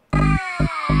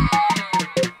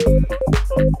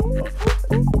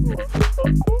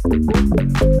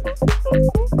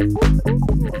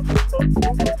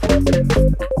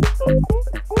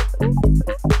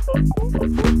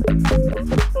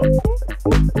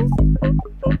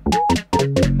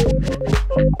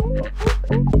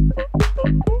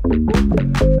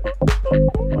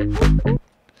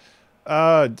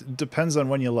 Depends on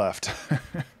when you left.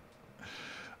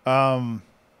 I'm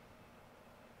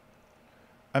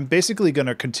basically going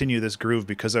to continue this groove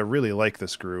because I really like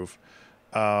this groove.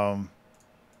 But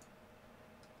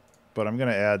I'm going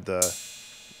to add the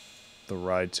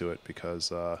ride to it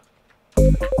because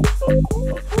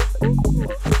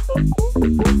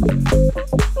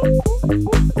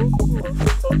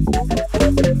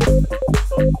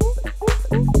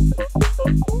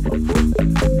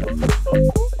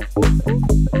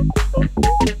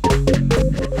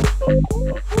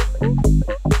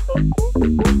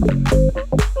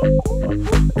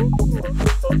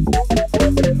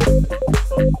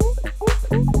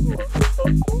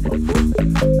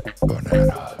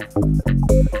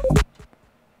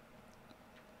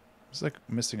it's like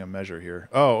missing a measure here.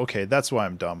 Oh, okay, that's why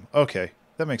I'm dumb. Okay,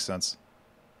 that makes sense.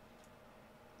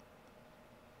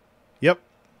 Yep,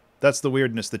 that's the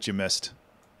weirdness that you missed.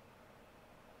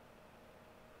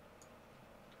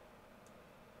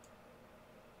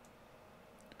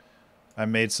 I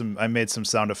made some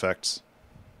sound effects.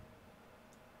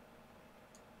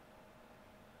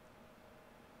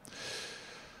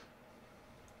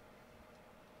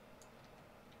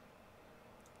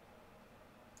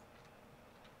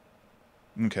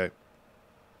 Okay.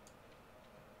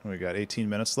 We got 18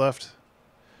 minutes left.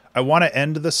 I want to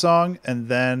end the song and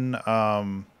then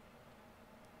oh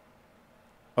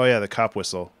yeah, the cop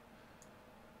whistle.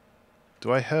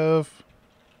 Do I have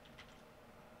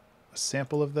a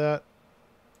sample of that?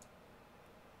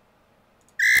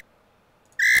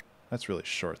 That's really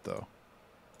short, though.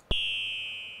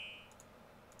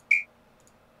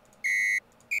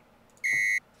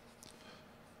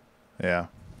 Yeah.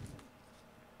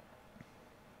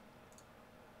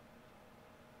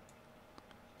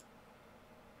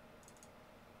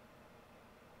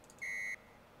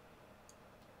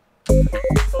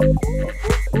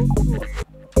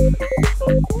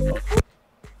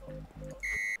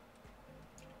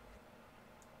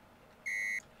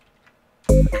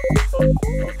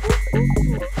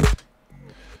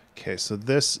 Okay, so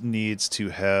this needs to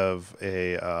have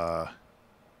a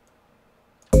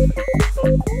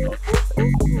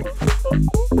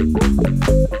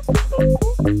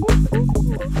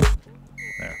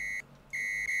there.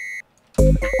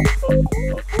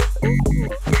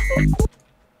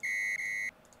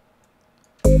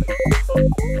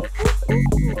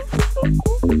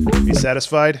 Be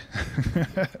satisfied?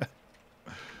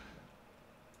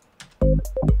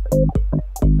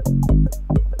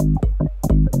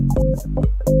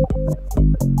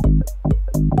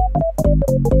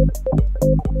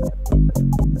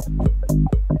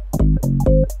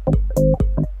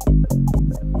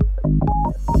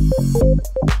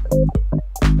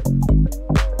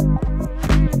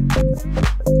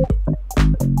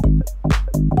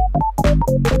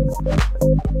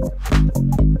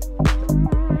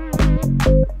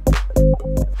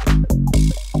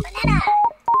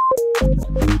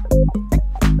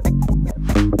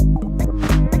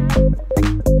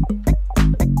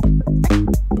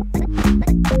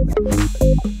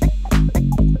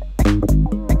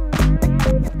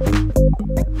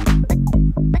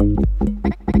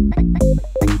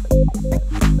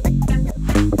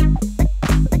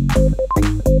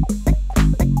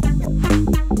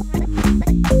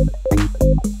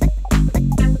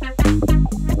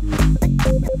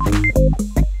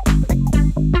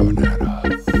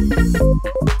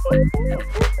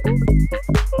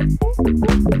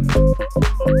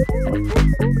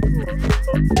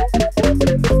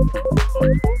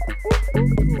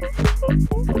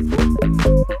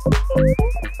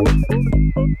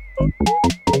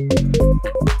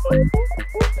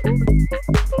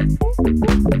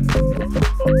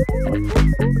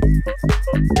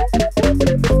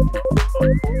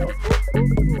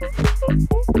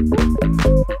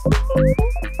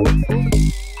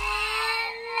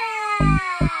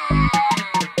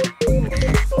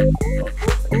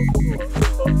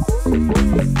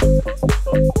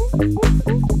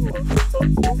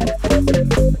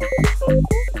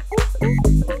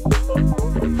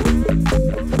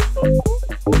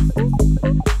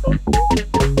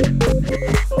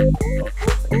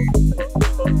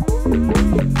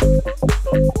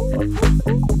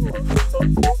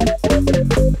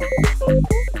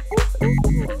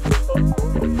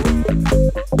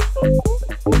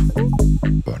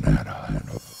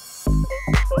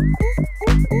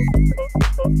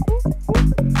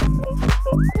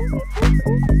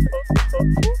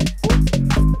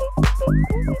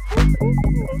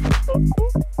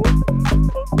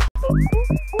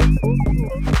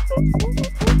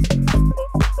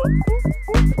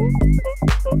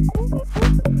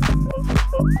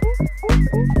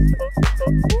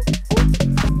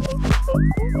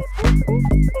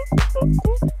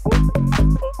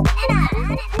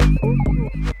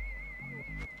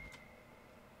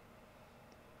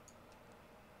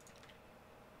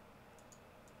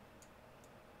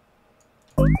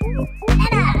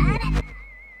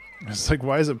 It's like,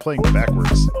 why is it playing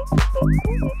backwards?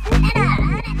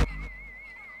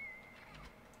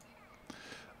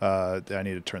 I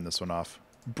need to turn this one off.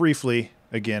 Briefly,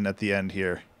 again, at the end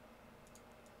here.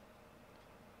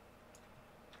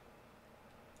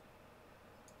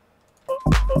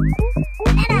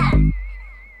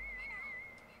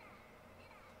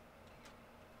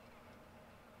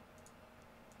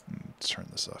 Let's turn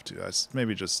this off too.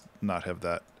 Maybe just not have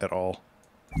that at all.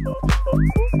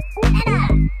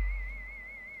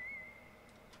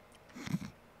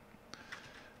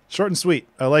 Short and sweet.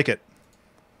 I like it.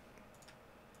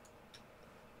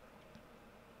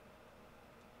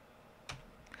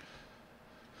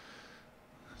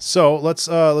 So let's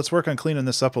work on cleaning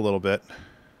this up a little bit.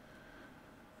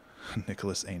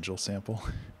 Nicholas Angel sample.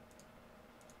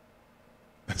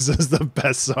 This is the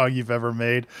best song you've ever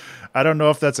made. I don't know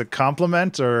if that's a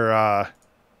compliment or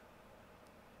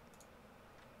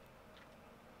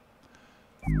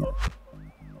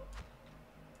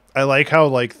I like how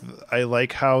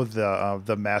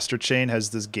the master chain has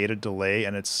this gated delay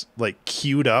and it's like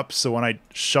queued up, so when I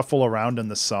shuffle around in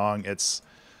the song it's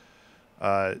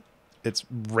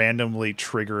randomly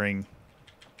triggering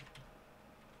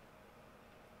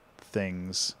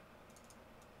things.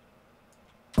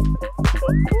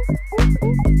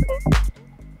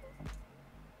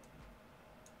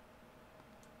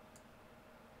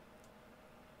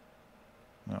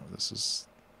 No, this is,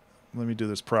 let me do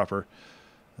this proper.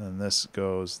 And this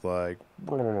goes like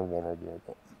bring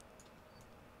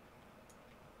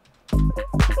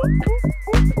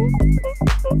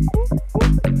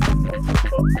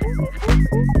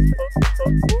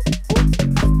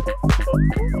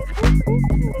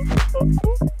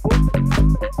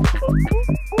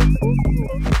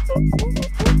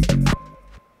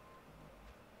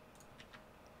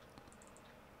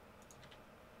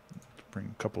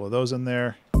a couple of those in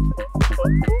there.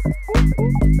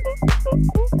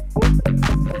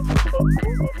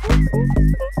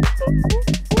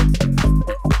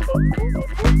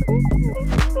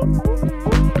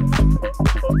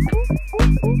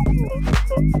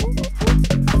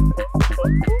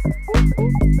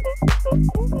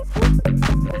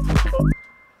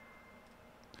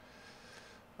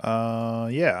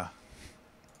 Yeah.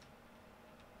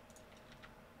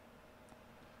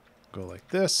 Go like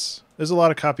this. There's a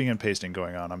lot of copying and pasting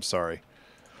going on. I'm sorry.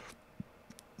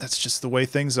 That's just the way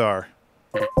things are.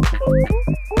 Did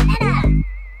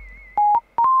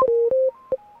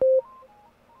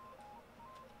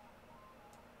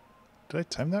I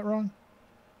time that wrong?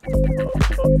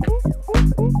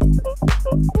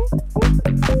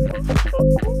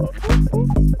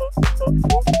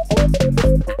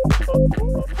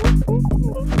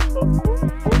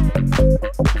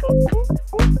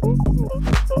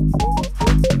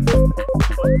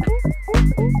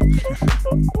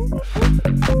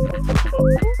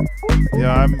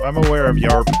 Yeah, I'm aware of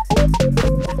YARP,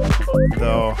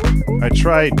 though I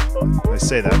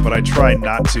say that, but I try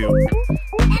not to.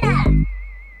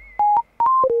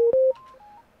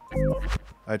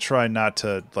 I try not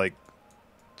to, like,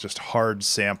 just hard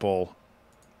sample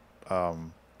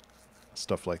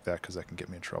stuff like that, because that can get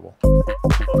me in trouble.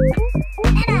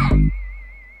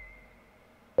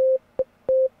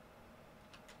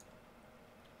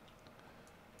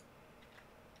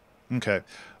 Okay.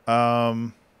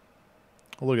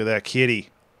 Look at that kitty.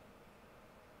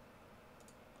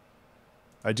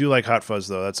 I do like Hot Fuzz,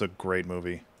 though. That's a great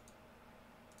movie.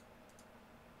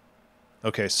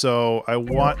 Okay, so I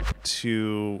want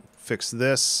to fix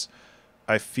this.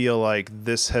 I feel like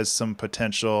this has some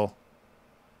potential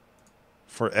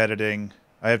for editing.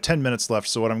 I have 10 minutes left,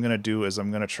 so what I'm going to do is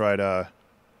I'm going to try to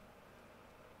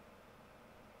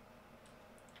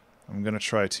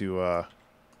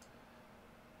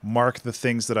mark the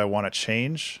things that I want to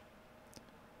change.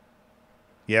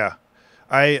 Yeah.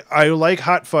 I like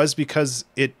Hot Fuzz because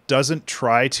it doesn't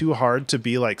try too hard to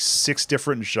be like 6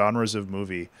 different genres of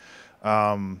movie.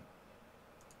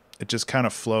 It just kind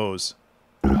of flows.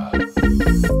 Because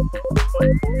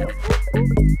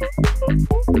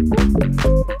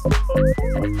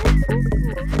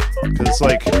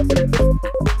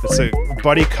it's a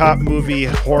buddy cop movie,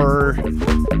 horror,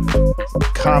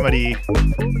 comedy.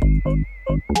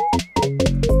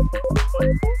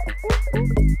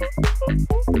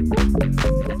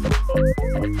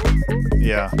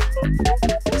 Yeah.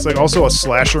 It's like also a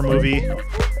slasher movie.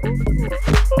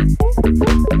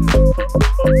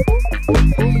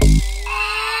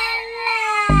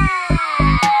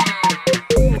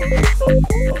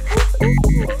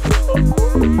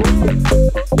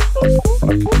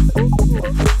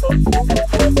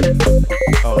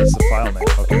 Oh, that's the file name.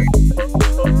 Okay.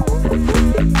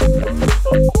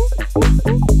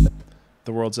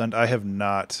 The World's End. I have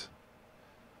not.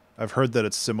 I've heard that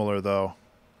it's similar though.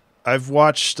 I've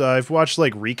watched like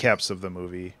recaps of the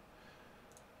movie.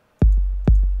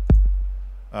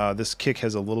 This kick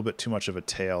has a little bit too much of a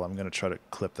tail. I'm gonna try to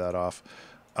clip that off.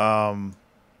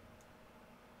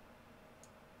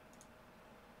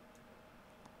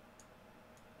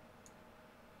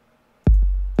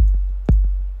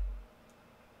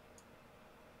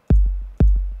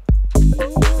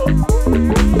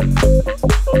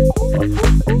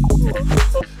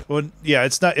 Well, yeah,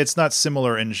 it's not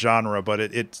similar in genre, but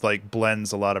it like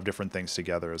blends a lot of different things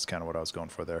together is kind of what I was going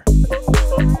for there.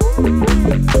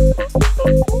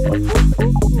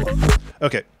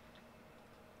 Okay.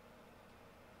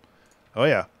 Oh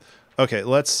yeah. Okay,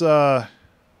 let's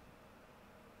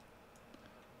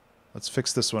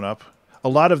fix this one up. A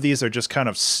lot of these are just kind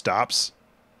of stops.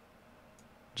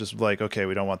 Just like, okay,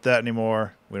 we don't want that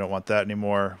anymore. We don't want that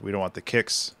anymore. We don't want the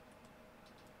kicks.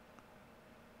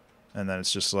 And then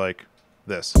it's just like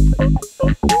this.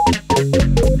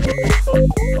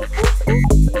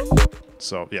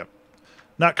 So, yeah.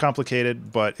 Not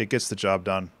complicated, but it gets the job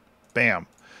done. Bam.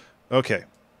 Okay.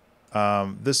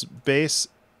 This bass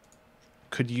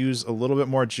could use a little bit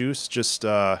more juice. Just,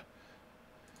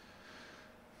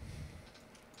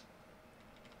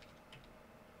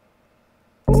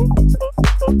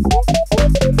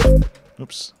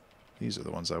 oops. These are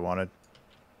the ones I wanted.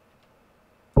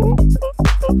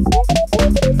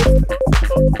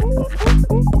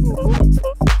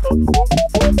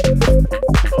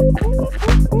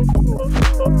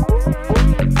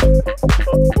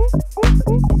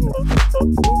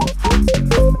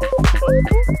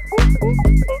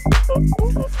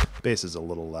 Bass is a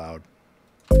little loud.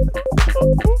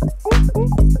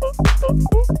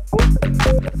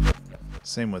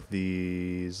 Same with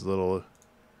these little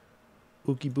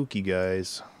ookie bookie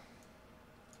guys.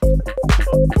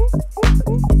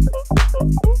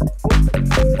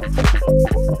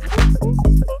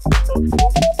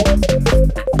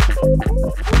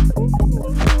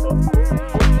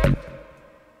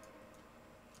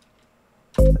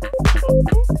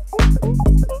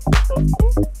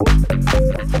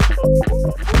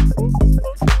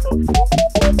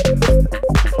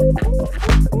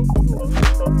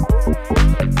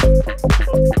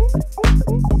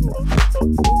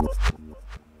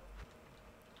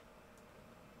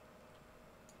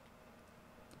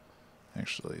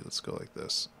 Actually, let's go like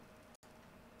this.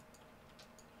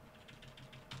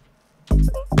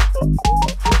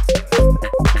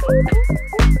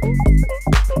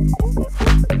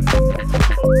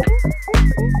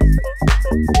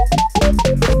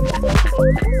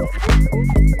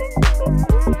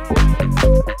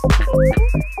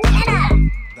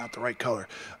 Not the right color.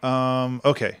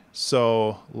 Okay,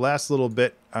 so last little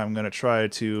bit, I'm going to try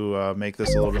to make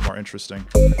this a little bit more interesting.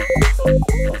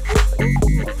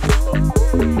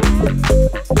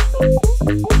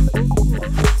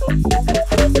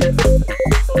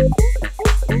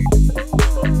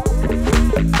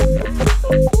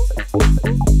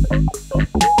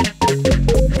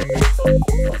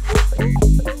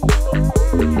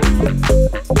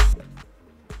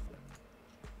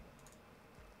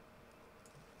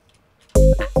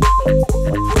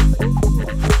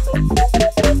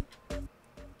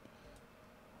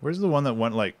 Where's the one that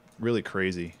went like really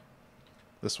crazy?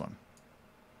 This one.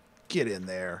 Get in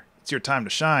there. It's your time to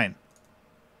shine.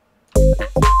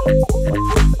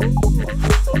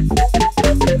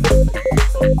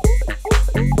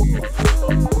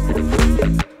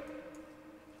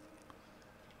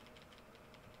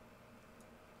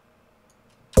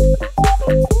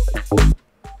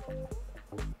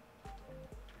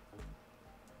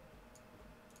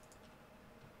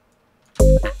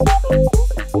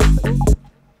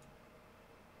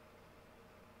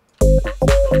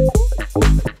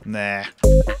 Nah.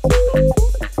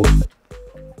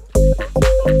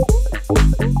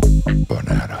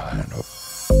 Banana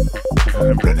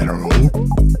and banana roll.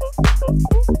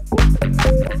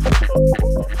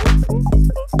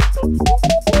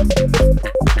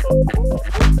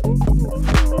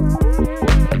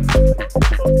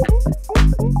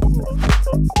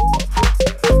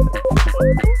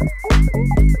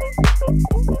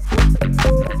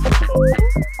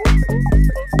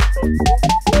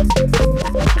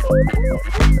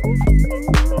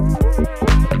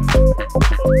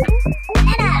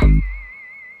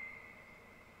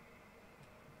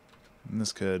 And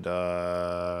this could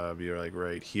be like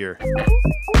right here.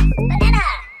 Banana.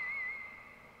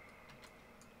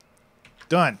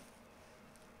 Done.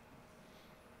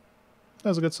 That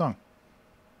was a good song.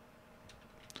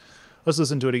 Let's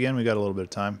listen to it again. We got a little bit of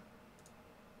time.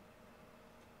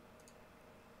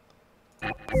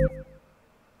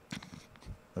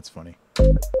 That's funny.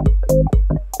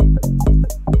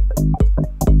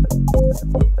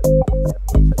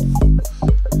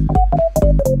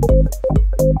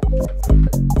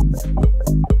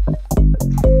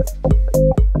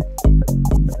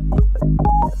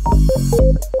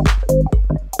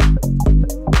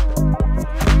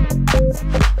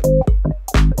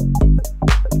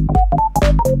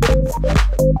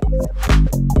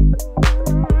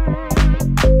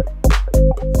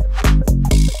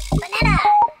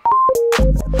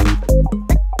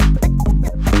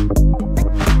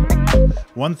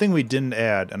 One thing we didn't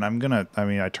add, and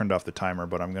I turned off the timer,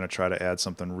 but I'm gonna try to add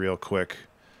something real quick,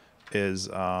 is,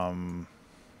 do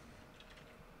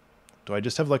I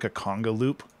just have like a conga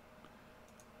loop?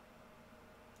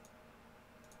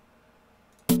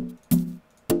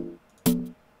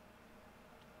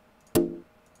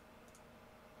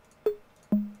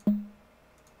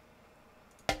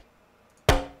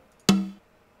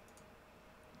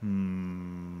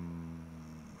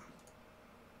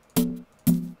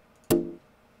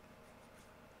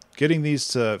 Getting these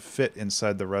to fit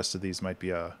inside the rest of these might be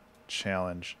a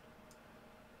challenge.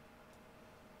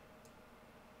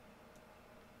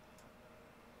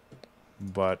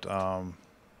 But I'm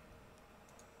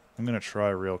going to try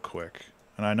real quick.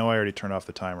 And I know I already turned off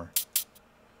the timer.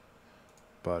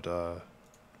 But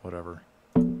whatever.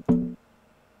 I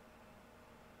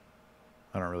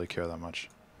don't really care that much.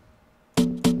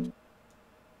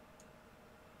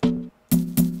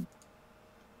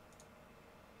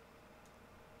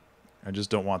 I just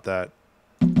don't want that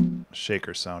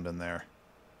shaker sound in there.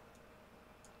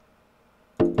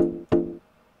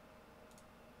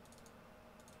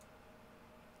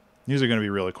 These are going to be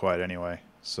really quiet anyway,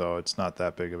 so it's not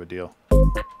that big of a deal.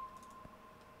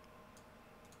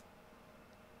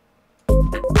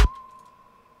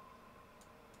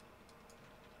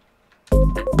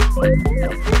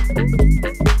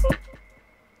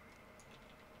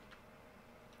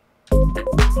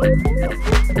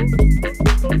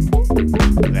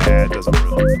 Nah, it doesn't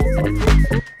really.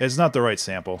 It's not the right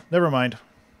sample. Never mind.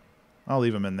 I'll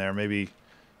leave them in there. Maybe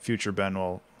future Ben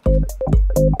will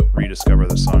rediscover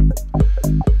the song.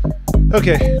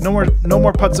 Okay, no more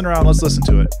putzing around. Let's listen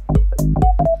to it.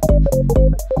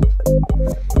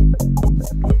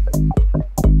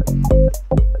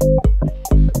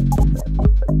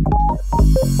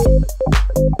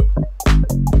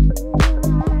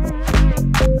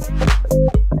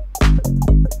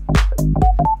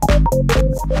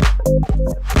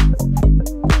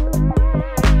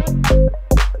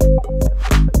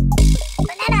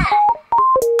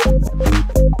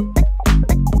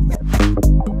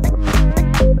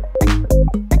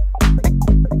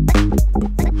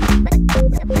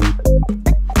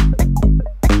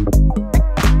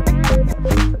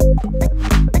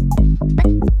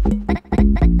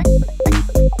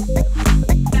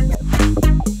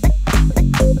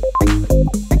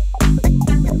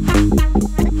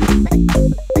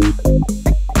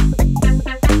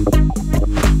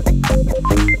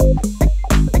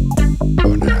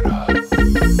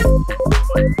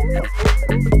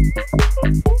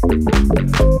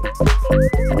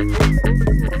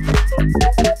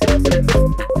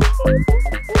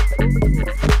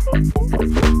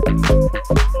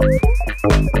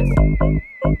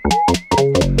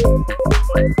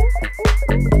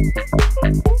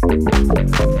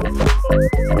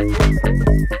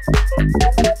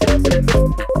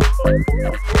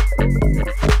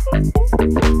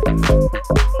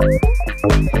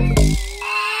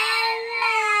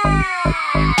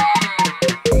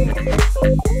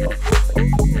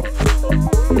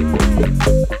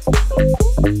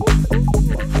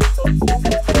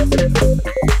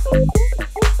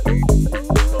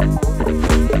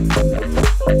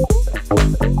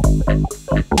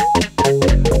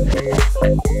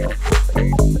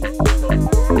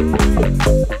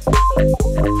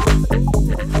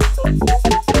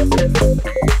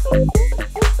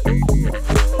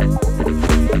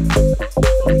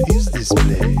 What is this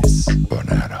place?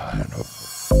 Banana and a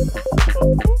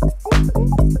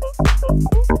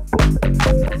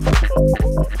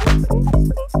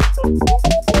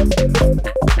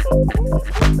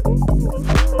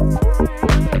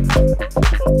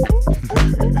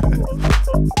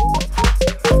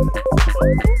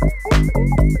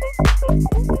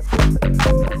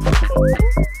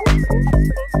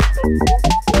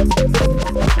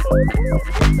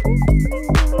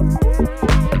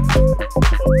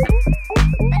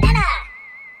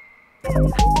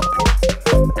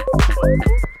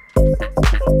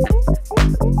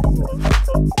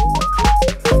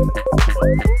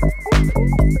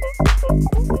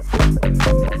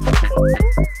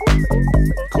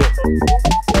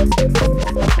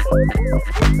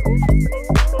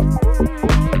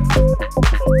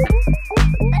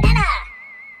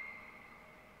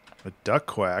A duck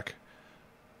quack?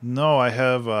 No, I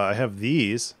have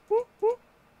these.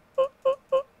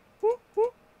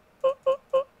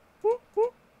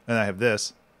 And I have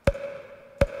this.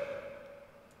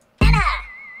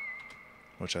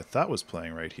 Which I thought was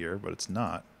playing right here, but it's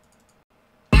not.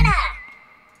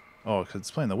 Oh, because it's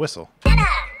playing the whistle.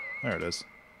 There it is.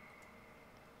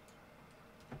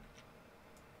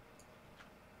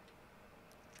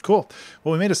 Cool.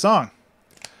 Well, we made a song.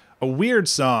 A weird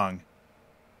song.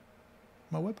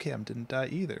 My webcam didn't die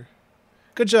either.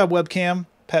 Good job, webcam.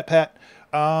 Pat, pat.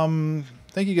 Thank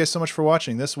you guys so much for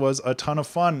watching. This was a ton of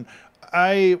fun.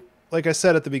 Like I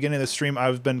said at the beginning of the stream,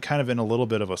 I've been kind of in a little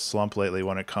bit of a slump lately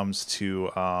when it comes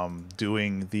to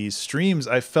doing these streams.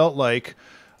 I felt like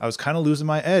I was kind of losing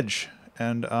my edge,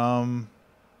 and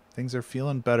things are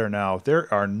feeling better now.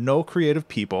 There are no creative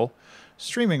people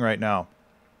streaming right now.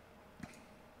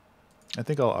 I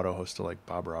think I'll auto-host to like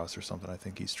Bob Ross or something. I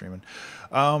think he's streaming.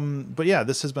 But yeah,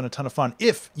 this has been a ton of fun.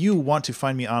 If you want to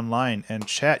find me online and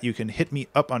chat, you can hit me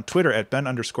up on Twitter at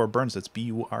Ben_Burns. That's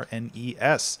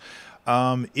B-U-R-N-E-S.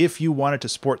 If you wanted to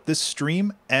support this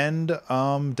stream and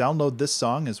download this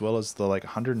song as well as the like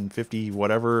 150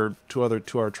 whatever two other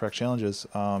 2-hour track challenges,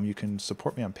 you can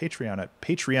support me on Patreon at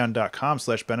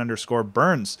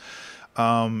patreon.com/Ben_Burns.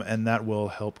 And that will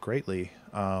help greatly.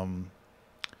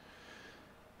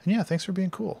 And yeah, thanks for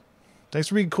being cool. Thanks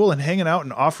for being cool and hanging out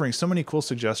and offering so many cool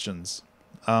suggestions.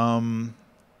 And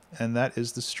that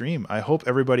is the stream. I hope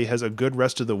everybody has a good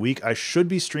rest of the week. I should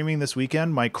be streaming this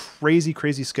weekend. My crazy,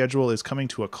 crazy schedule is coming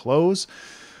to a close.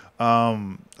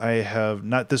 I have,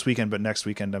 not this weekend, but next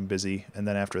weekend I'm busy. And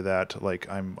then after that, like,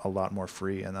 I'm a lot more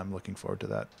free, and I'm looking forward to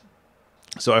that.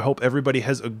 So I hope everybody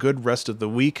has a good rest of the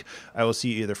week. I will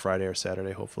see you either Friday or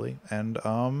Saturday, hopefully. And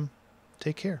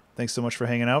take care. Thanks so much for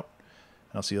hanging out.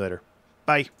 And I'll see you later.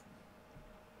 Bye.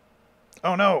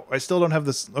 Oh no, I still don't have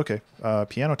this. Okay,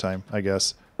 piano time, I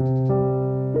guess.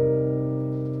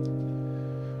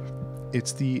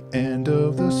 It's the end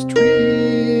of the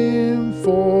stream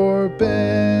for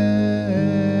Ben.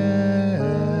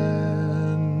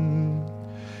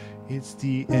 It's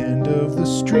the end of the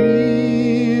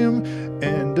stream.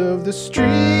 End of the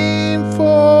stream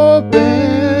for Ben.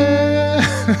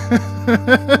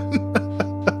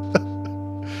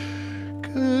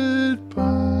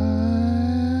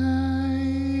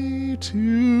 To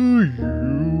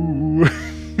you.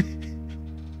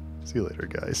 See you later,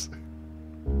 guys.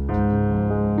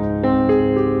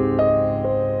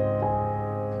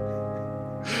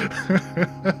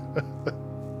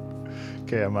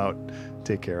 Okay, I'm out.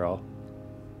 Take care, all.